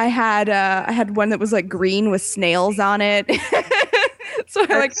I had one that was like green with snails on it. So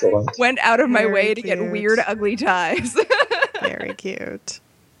I like went out of my way to get weird, ugly ties. Very cute.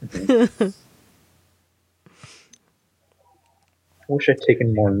 I wish I'd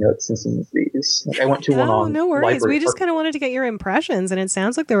taken more notes in some of these. Like I went to one on no worries. library. We just kind of wanted to get your impressions, and it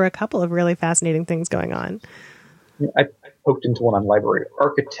sounds like there were a couple of really fascinating things going on. I poked into one on library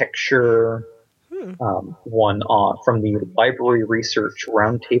architecture, one from the Library Research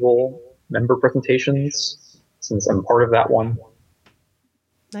Roundtable member presentations, since I'm part of that one.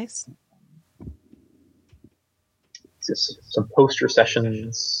 Nice. Just some poster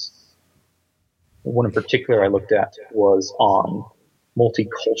sessions. One in particular I looked at was on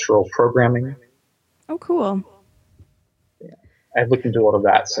multicultural programming. Oh, cool. Yeah. I've looked into a lot of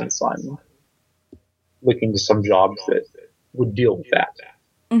that since I'm looking into some jobs that would deal with that.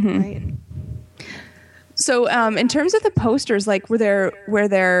 Right. So in terms of the posters, like were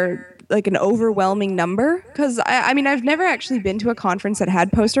there like an overwhelming number? Because I mean, I've never actually been to a conference that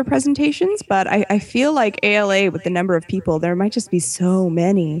had poster presentations, but I feel like ALA, with the number of people, there might just be so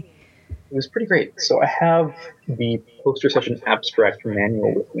many. It was pretty great. So I have the poster session abstract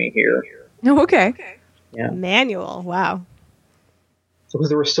manual with me here. Oh, okay. Yeah. Manual. Wow. So because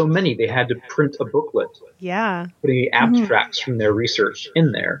there were so many, they had to print a booklet. Yeah. Putting the abstracts from their research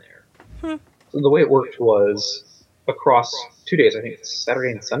in there. So the way it worked was across 2 days, I think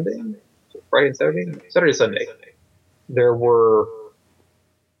Saturday and Sunday? Friday and Saturday? Saturday and Sunday. There were,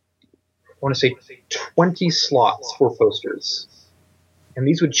 I want to say, 20 slots for posters. And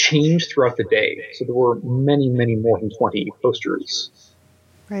these would change throughout the day. So there were many, many more than 20 posters.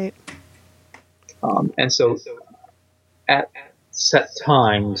 Right. And so at set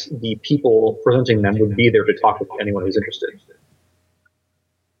times, the people presenting them would be there to talk with anyone who's interested.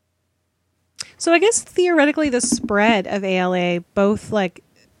 So I guess theoretically the spread of ALA, both like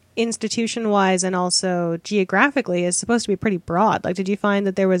institution-wise and also geographically, is supposed to be pretty broad. Like, did you find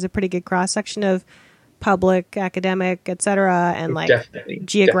that there was a pretty good cross-section of public, academic, etc., and like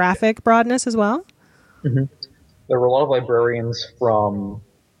geographic broadness as well? there were a lot of librarians from,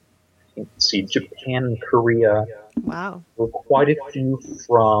 let's see, Japan and Korea. Wow. There were quite a few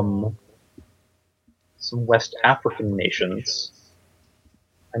from some West African nations.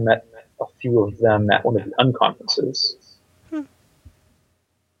 I met a few of them at one of the unconferences.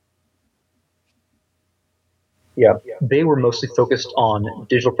 Yeah, they were mostly focused on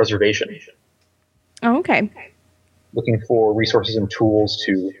digital preservation. Oh, okay. Looking for resources and tools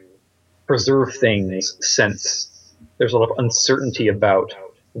to preserve things, since there's a lot of uncertainty about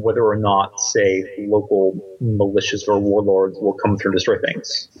whether or not, say, local militias or warlords will come through and destroy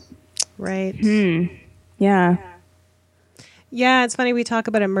things. Right. Yeah. Yeah, it's funny. We talk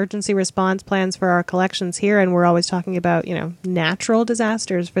about emergency response plans for our collections here, and we're always talking about, natural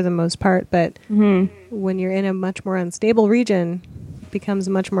disasters for the most part. But when you're in a much more unstable region, it becomes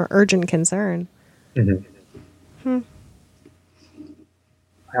a much more urgent concern. Mm-hmm.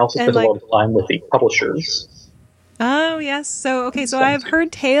 I also spent a lot of time with the publishers. Oh, yes. So I've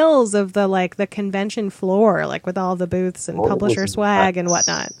heard tales of the convention floor, like with all the booths and publisher swag and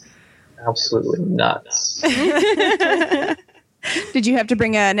whatnot. Absolutely nuts. Did you have to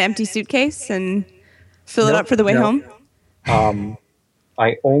bring an empty suitcase and fill it up for the way home?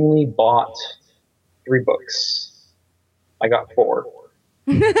 I only bought 3 books. I got 4.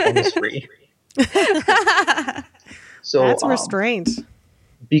 One was free. So that's restraint.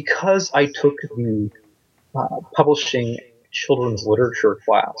 Because I took the publishing children's literature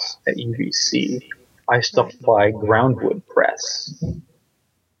class at UBC, I stopped by Groundwood Press.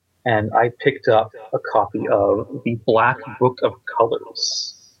 And I picked up a copy of the Black Book of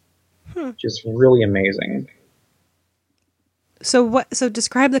Colors, which is really amazing. So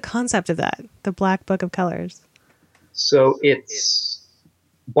describe the concept of that, the Black Book of Colors. So it's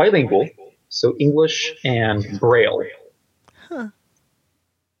bilingual, so English and Braille.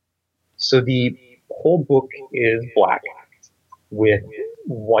 So the whole book is black with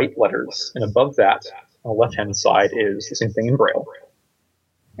white letters, and above that, on the left-hand side, is the same thing in Braille.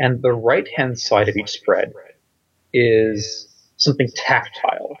 And the right-hand side of each spread is something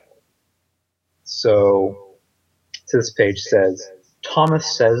tactile. So this page says,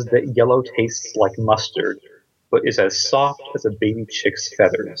 Thomas says that yellow tastes like mustard, but is as soft as a baby chick's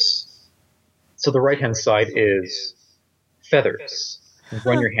feathers. So the right-hand side is feathers.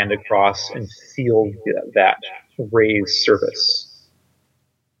 Run your hand across and feel that raised surface.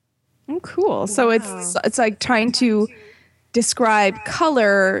 Oh, cool. So it's like trying to describe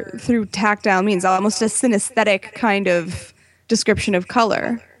color through tactile means, almost a synesthetic kind of description of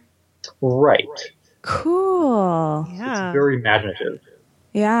color. Right. Cool. Yeah. It's very imaginative.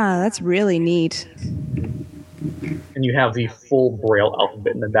 Yeah, that's really neat. And you have the full Braille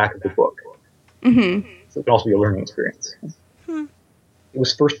alphabet in the back of the book. Mm-hmm. So it can also be a learning experience. It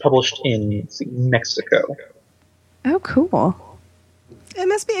was first published in Mexico. Oh, cool. It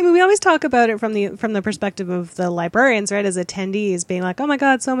must be. I mean, we always talk about it from the perspective of the librarians, right? As attendees, being like, "Oh my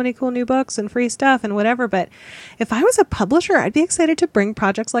God, so many cool new books and free stuff and whatever." But if I was a publisher, I'd be excited to bring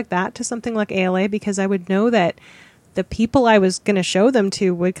projects like that to something like ALA, because I would know that the people I was going to show them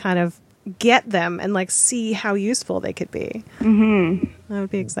to would kind of get them and see how useful they could be. Mm-hmm. That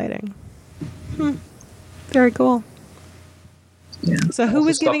would be exciting. Very cool. Yeah. So who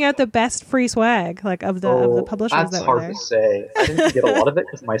was giving out the best free swag, of the publishers that were there? That's hard to say. I didn't get a lot of it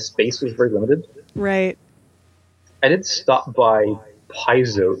because my space was very limited. Right. I did stop by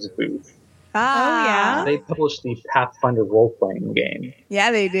Paizo's booth. Oh, yeah? They published the Pathfinder role-playing game. Yeah,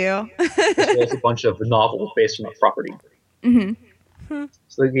 they do. As well as a bunch of novels based on that property. Mm-hmm.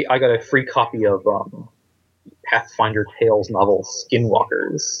 So I got a free copy of Pathfinder Tales novel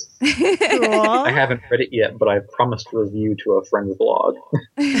Skinwalkers. Cool. I haven't read it yet, but I've promised a review to a friend's blog.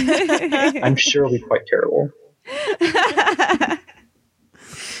 I'm sure it'll be quite terrible.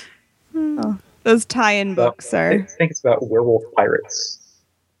 Oh, those tie-in books are... I think it's about werewolf pirates.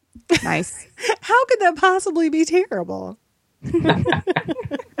 Nice. How could that possibly be terrible?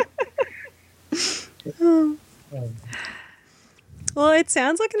 Well, it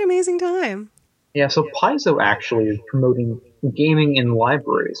sounds like an amazing time. Yeah, so Paizo actually is promoting gaming in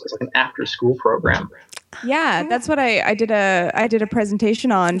libraries as an after-school program. Yeah, that's what I did a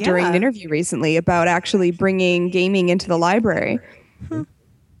presentation on during an interview recently about actually bringing gaming into the library.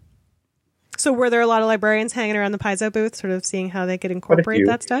 So were there a lot of librarians hanging around the Paizo booth, sort of seeing how they could incorporate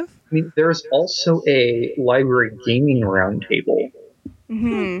that stuff? I mean, there's also a library gaming roundtable.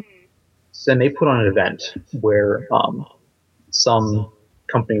 Mm-hmm. So, and they put on an event where some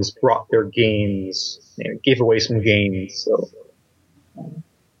companies brought their games, gave away some games. So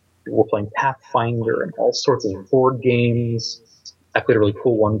we're playing Pathfinder and all sorts of board games. I played a really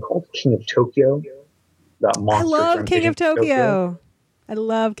cool one called King of Tokyo, that monster. I love from King of Agent Tokyo. I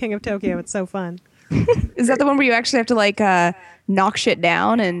love King of Tokyo. It's so fun. Is that the one where you actually have to like knock shit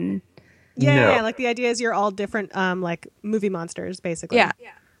down and? Yeah, No. yeah, like the idea is you're all different, like movie monsters, basically. Yeah.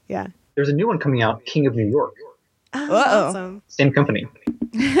 Yeah. There's a new one coming out, King of New York. Oh, Uh-oh. awesome. Same company.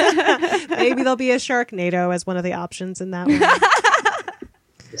 Maybe there'll be a Sharknado as one of the options in that one.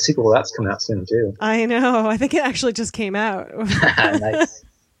 The sequel to that's coming out soon too. I know. I think it actually just came out. Nice.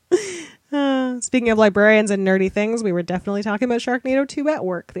 Speaking of librarians and nerdy things, we were definitely talking about Sharknado 2 at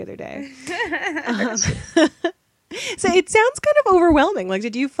work the other day. So it sounds kind of overwhelming. Like,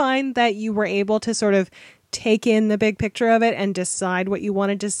 did you find that you were able to sort of take in the big picture of it and decide what you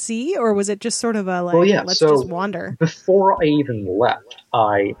wanted to see? Or was it just sort of a, like, Well, yeah, let's so just wander? Before I even left,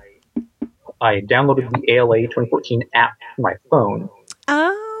 I downloaded the ALA 2014 app to my phone.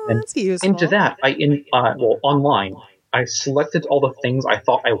 Oh, And that's useful. Into that, online, I selected all the things I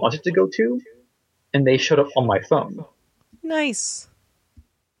thought I wanted to go to, and they showed up on my phone. Nice.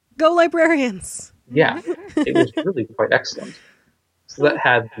 Go librarians. Yeah, it was really quite excellent. So that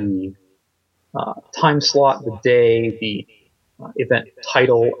had the time slot, the day, the event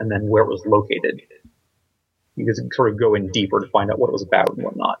title, and then where it was located. You could sort of go in deeper to find out what it was about and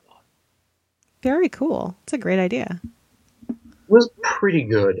whatnot. Very cool. It's a great idea. It was pretty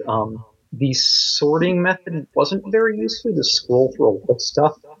good. The sorting method wasn't very useful to scroll through a lot of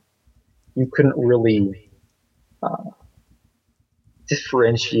stuff. You couldn't really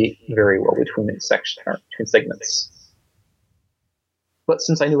differentiate very well between between segments. But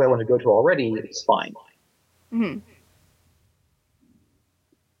since I knew I wanted to go to already, it was fine. Mm-hmm.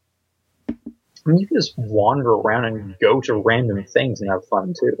 I mean, you can just wander around and go to random things and have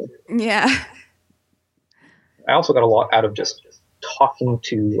fun too. Yeah. I also got a lot out of just talking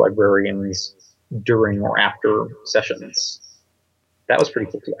to librarians during or after sessions. That was pretty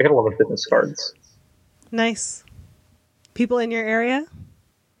cool too. I got a lot of business cards. Nice. People in your area?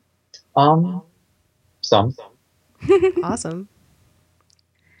 Some. Awesome.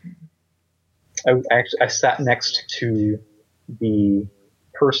 I sat next to the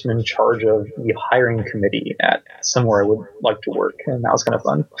person in charge of the hiring committee at somewhere I would like to work, and that was kind of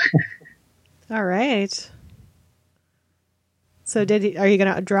fun. All right. So are you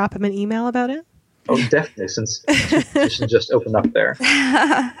going to drop him an email about it? Oh, definitely, since position just opened up there.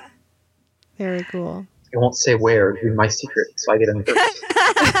 Very cool. I won't say where, it'll be my secret, so I get in first.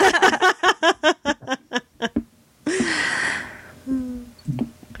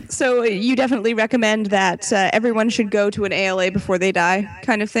 So you definitely recommend that everyone should go to an ALA before they die,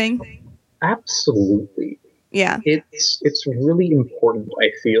 kind of thing? Absolutely. Yeah. It's really important,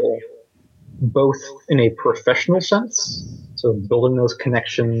 I feel, both in a professional sense, so building those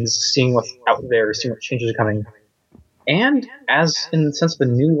connections, seeing what's out there, seeing what changes are coming, and as in the sense of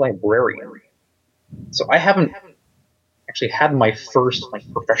a new librarian. So I haven't actually had my first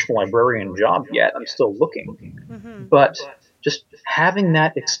professional librarian job yet. I'm still looking. Mm-hmm. But just having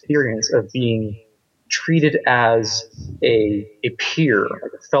that experience of being treated as a peer,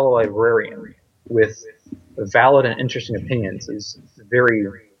 like a fellow librarian with valid and interesting opinions is very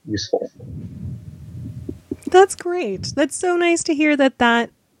useful. That's great. That's so nice to hear that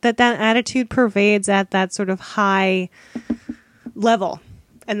attitude pervades at that sort of high level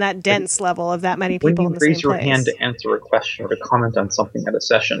and that dense level of that many people in the same place. When you raise your hand to answer a question or to comment on something at a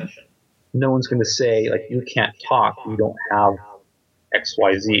session, no one's going to say, like, you can't talk, you don't have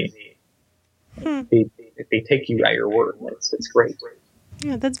XYZ. They take you at your word. It's great.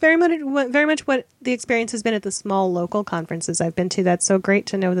 Yeah, that's very much what the experience has been at the small local conferences I've been to. That's so great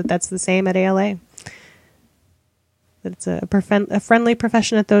to know that that's the same at ALA. That it's a friendly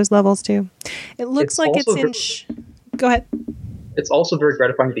profession at those levels too. It looks like it's in. Go ahead. It's also very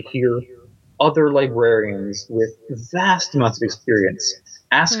gratifying to hear other librarians with vast amounts of experience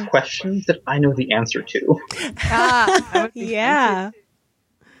ask questions that I know the answer to. Yeah.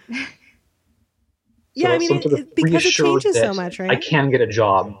 So I mean, because it changes so much, right? I can get a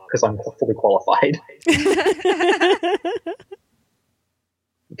job because I'm fully qualified.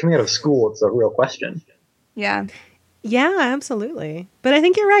 Coming out of school, it's a real question. Yeah. Yeah, absolutely. But I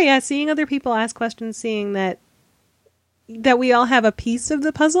think you're right. Yeah, seeing other people ask questions, seeing that we all have a piece of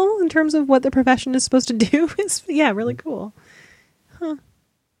the puzzle in terms of what the profession is supposed to do is, really cool. Huh.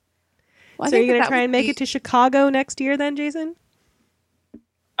 Well, so are you going to try and make it to Chicago next year then, Jason?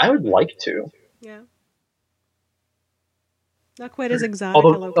 I would like to. Yeah. Not quite as exotic a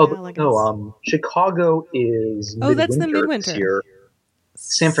locale, I guess. Chicago is that's the midwinter. Year.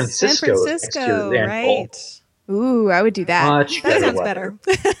 San Francisco next year, right. Ooh, I would do that. Much that better sounds weather.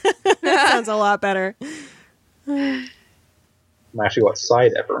 Better. That sounds a lot better. I'm actually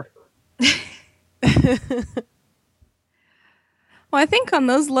outside ever. Well, I think on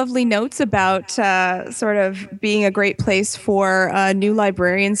those lovely notes about sort of being a great place for new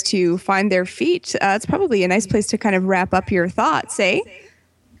librarians to find their feet, it's probably a nice place to kind of wrap up your thoughts, eh?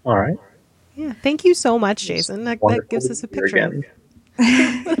 All right. Yeah. Thank you so much, Jason. That gives us a picture.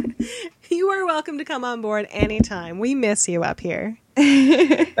 You are welcome to come on board anytime. We miss you up here.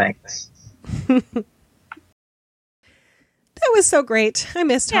 Thanks. That was so great. I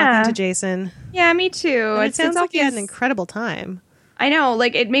miss talking to Jason. Yeah, me too. It sounds like you had an incredible time. I know,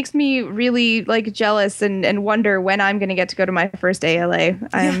 like it makes me really like jealous and wonder when I'm going to get to go to my first ALA.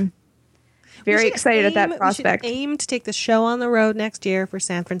 I'm very excited at that prospect. We should aim to take the show on the road next year for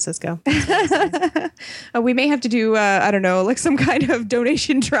San Francisco. We may have to do, I don't know, like some kind of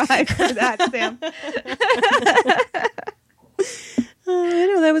donation drive for that, Sam. I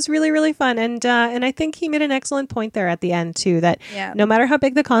know that was really, really fun, and I think he made an excellent point there at the end too. That no matter how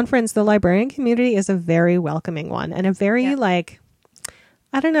big the conference, the librarian community is a very welcoming one and a very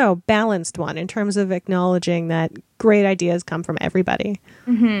balanced one in terms of acknowledging that great ideas come from everybody.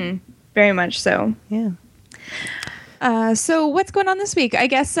 Mm-hmm. Very much so. Yeah. So what's going on this week? I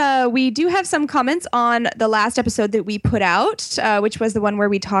guess we do have some comments on the last episode that we put out, which was the one where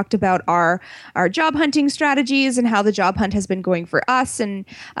we talked about our job hunting strategies and how the job hunt has been going for us and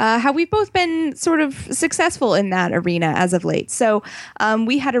how we've both been sort of successful in that arena as of late. So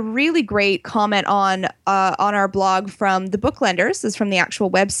we had a really great comment on our blog from the Booklenders. This is from the actual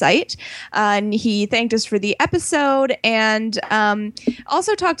website. And he thanked us for the episode and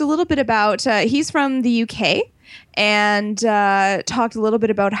also talked a little bit about, he's from the UK. And talked a little bit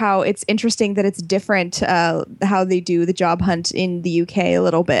about how it's interesting that it's different how they do the job hunt in the UK a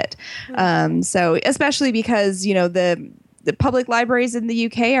little bit. So especially because, you know, the public libraries in the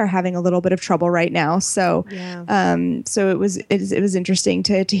UK are having a little bit of trouble right now. So so it was interesting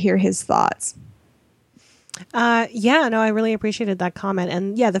to hear his thoughts. I really appreciated that comment.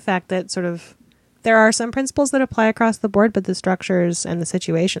 And the fact that sort of there are some principles that apply across the board, but the structures and the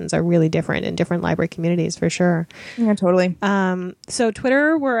situations are really different in different library communities for sure. Yeah, totally. So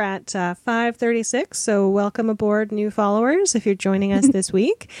Twitter, we're at 536. So welcome aboard, new followers, if you're joining us this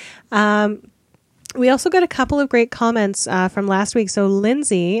week. We also got a couple of great comments from last week. So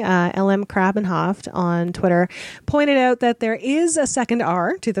Lindsay, LM Krabenhoft on Twitter, pointed out that there is a second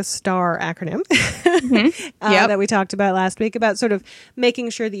R to the STAR acronym that we talked about last week about sort of making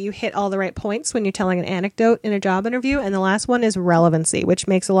sure that you hit all the right points when you're telling an anecdote in a job interview. And the last one is relevancy, which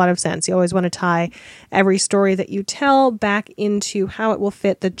makes a lot of sense. You always want to tie every story that you tell back into how it will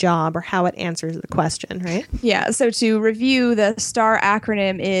fit the job or how it answers the question, right? Yeah. So to review, the STAR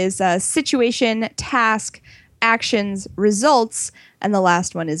acronym is situation, task, actions, results, and the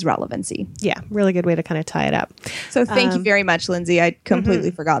last one is relevancy. Yeah, really good way to kind of tie it up. So thank you very much, Lindsay. I'd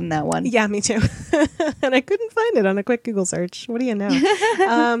completely forgotten that one. Yeah, me too. And I couldn't find it on a quick Google search. What do you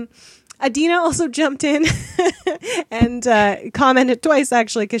know? Adina also jumped in and commented twice,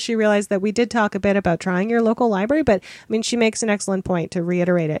 actually, because she realized that we did talk a bit about trying your local library. But, I mean, she makes an excellent point to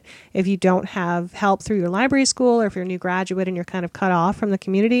reiterate it. If you don't have help through your library school or if you're a new graduate and you're kind of cut off from the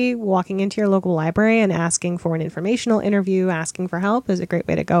community, walking into your local library and asking for an informational interview, asking for help is a great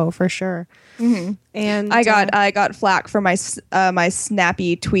way to go, for sure. Mm-hmm. And I got flack for my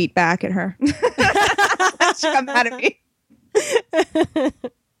snappy tweet back at her. She got mad at me.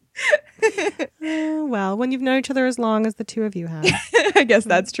 Well, when you've known each other as long as the two of you have. I guess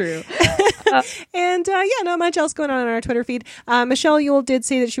that's true. And not much else going on our Twitter feed. Michelle Yule did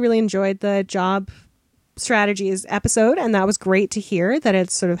say that she really enjoyed the job strategies episode, and that was great to hear that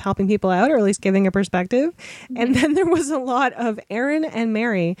it's sort of helping people out or at least giving a perspective. And then there was a lot of Aaron and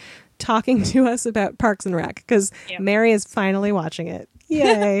Mary talking to us about Parks and Rec because Mary is finally watching it.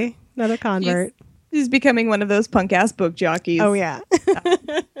 Yay. Another convert. She's becoming one of those punk ass book jockeys. Oh, yeah.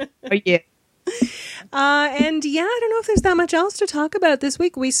 Oh, yeah. And I don't know if there's that much else to talk about this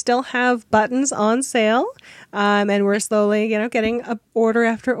week. We still have buttons on sale, and we're slowly, getting order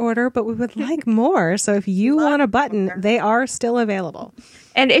after order, but we would like more. So if you want a button, they are still available.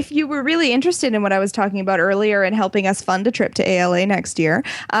 And if you were really interested in what I was talking about earlier and helping us fund a trip to ALA next year,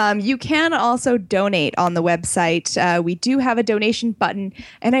 you can also donate on the website. We do have a donation button,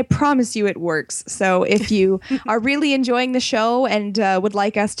 and I promise you it works. So if you are really enjoying the show and would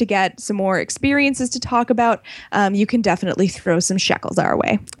like us to get some more experiences to talk about, you can definitely throw some shekels our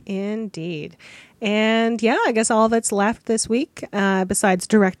way. Indeed. And I guess all that's left this week, besides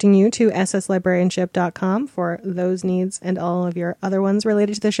directing you to sslibrarianship.com for those needs and all of your other ones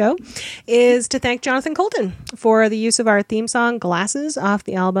related to the show, is to thank Jonathan Colton for the use of our theme song "Glasses" off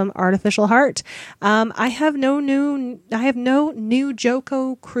the album Artificial Heart. I have no new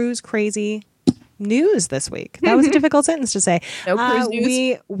Joko Cruise Crazy news this week. That was a difficult sentence to say. No cruise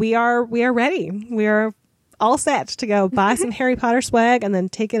news. We are ready. We are all set to go buy some Harry Potter swag and then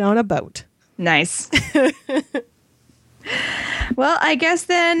take it on a boat. Nice. Well, I guess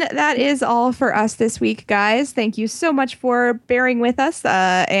then that is all for us this week, guys. Thank you so much for bearing with us.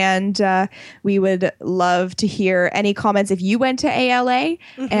 And we would love to hear any comments if you went to ALA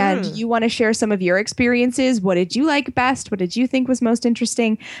and you want to share some of your experiences. What did you like best? What did you think was most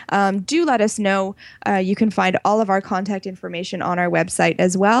interesting? Do let us know. You can find all of our contact information on our website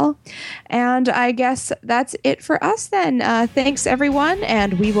as well. And I guess that's it for us then. Thanks, everyone,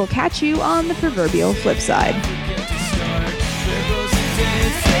 and we will catch you on the proverbial flip side.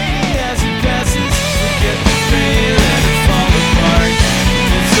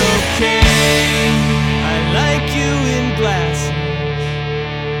 I like you in glasses.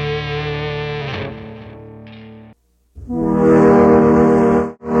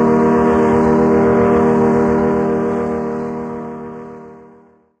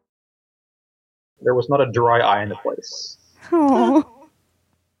 There was not a dry eye in the place. Oh.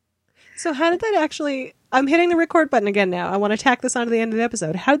 So how did that actually... I'm hitting the record button again now. I want to tack this onto the end of the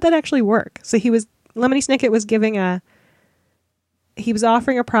episode. How did that actually work? So Lemony Snicket was he was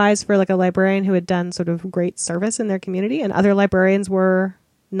offering a prize for like a librarian who had done sort of great service in their community, and other librarians were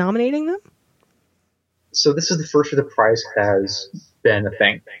nominating them? So this is the first year the prize has been a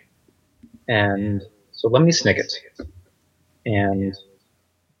thing. And so Lemony Snicket and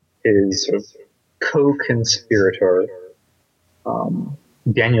his sort of co-conspirator,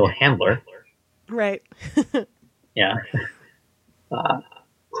 Daniel Handler, right? yeah,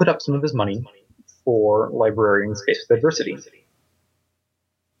 put up some of his money for librarians faced with adversity.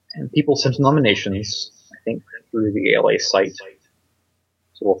 And people sent nominations, I think, through the ALA site.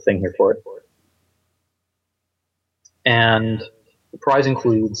 There's a little thing here for it. And the prize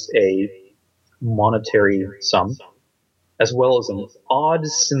includes a monetary sum, as well as an odd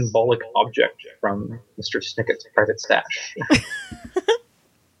symbolic object from Mr. Snicket's private stash.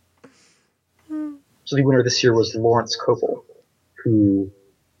 So the winner this year was Lawrence Copel, who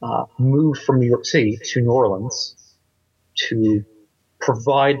moved from New York City to New Orleans to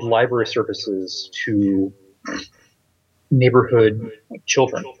provide library services to neighborhood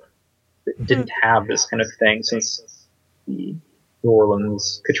children that didn't have this kind of thing since the New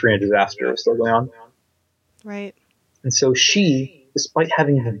Orleans Katrina disaster was still going on. Right. And so she, despite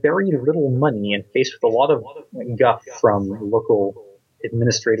having very little money and faced with a lot of guff from local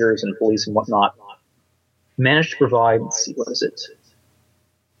administrators and police and whatnot, managed to provide, let's see, what is it?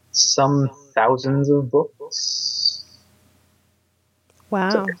 Some thousands of books.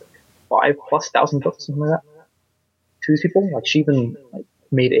 Wow. So 5,000+ books, something like that. To these people, like she even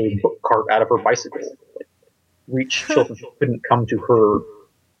made a book cart out of her bicycle, reach children who couldn't come to her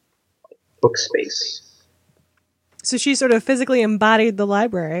book space. So she sort of physically embodied the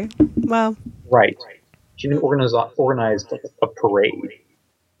library. Wow. Right. She even organized like a parade,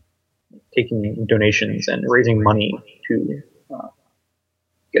 taking donations and raising money to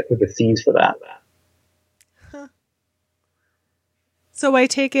get rid of the thieves for that. Huh. So I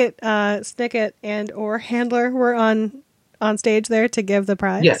take it Snicket and or Handler were on stage there to give the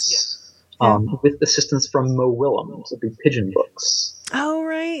prize? Yes. Yeah. With assistance from Mo Willems of the Pigeon Books. Oh,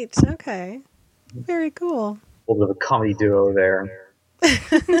 right. Okay. Very cool. A little bit of a comedy duo there.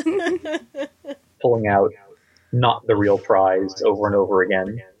 Pulling out not the real prize over and over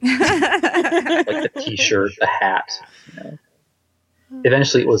again. Like the t-shirt, the hat. You know.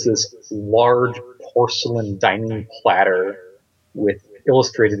 Eventually it was this large porcelain dining platter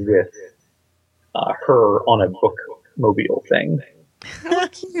illustrated with her on a bookmobile thing. How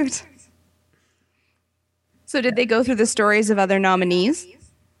cute. So did they go through the stories of other nominees?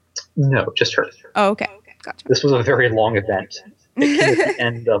 No, just her. Oh, okay. Gotcha. This was a very long event. It came at the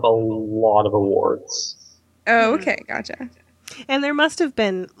end of a lot of awards. Oh, okay. Gotcha. And there must have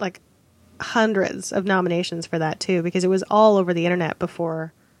been like hundreds of nominations for that too, because it was all over the internet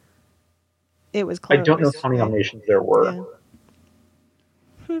before it was closed. I don't know how many nominations there were.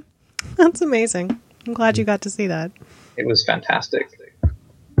 Yeah. That's amazing. I'm glad you got to see that. It was fantastic.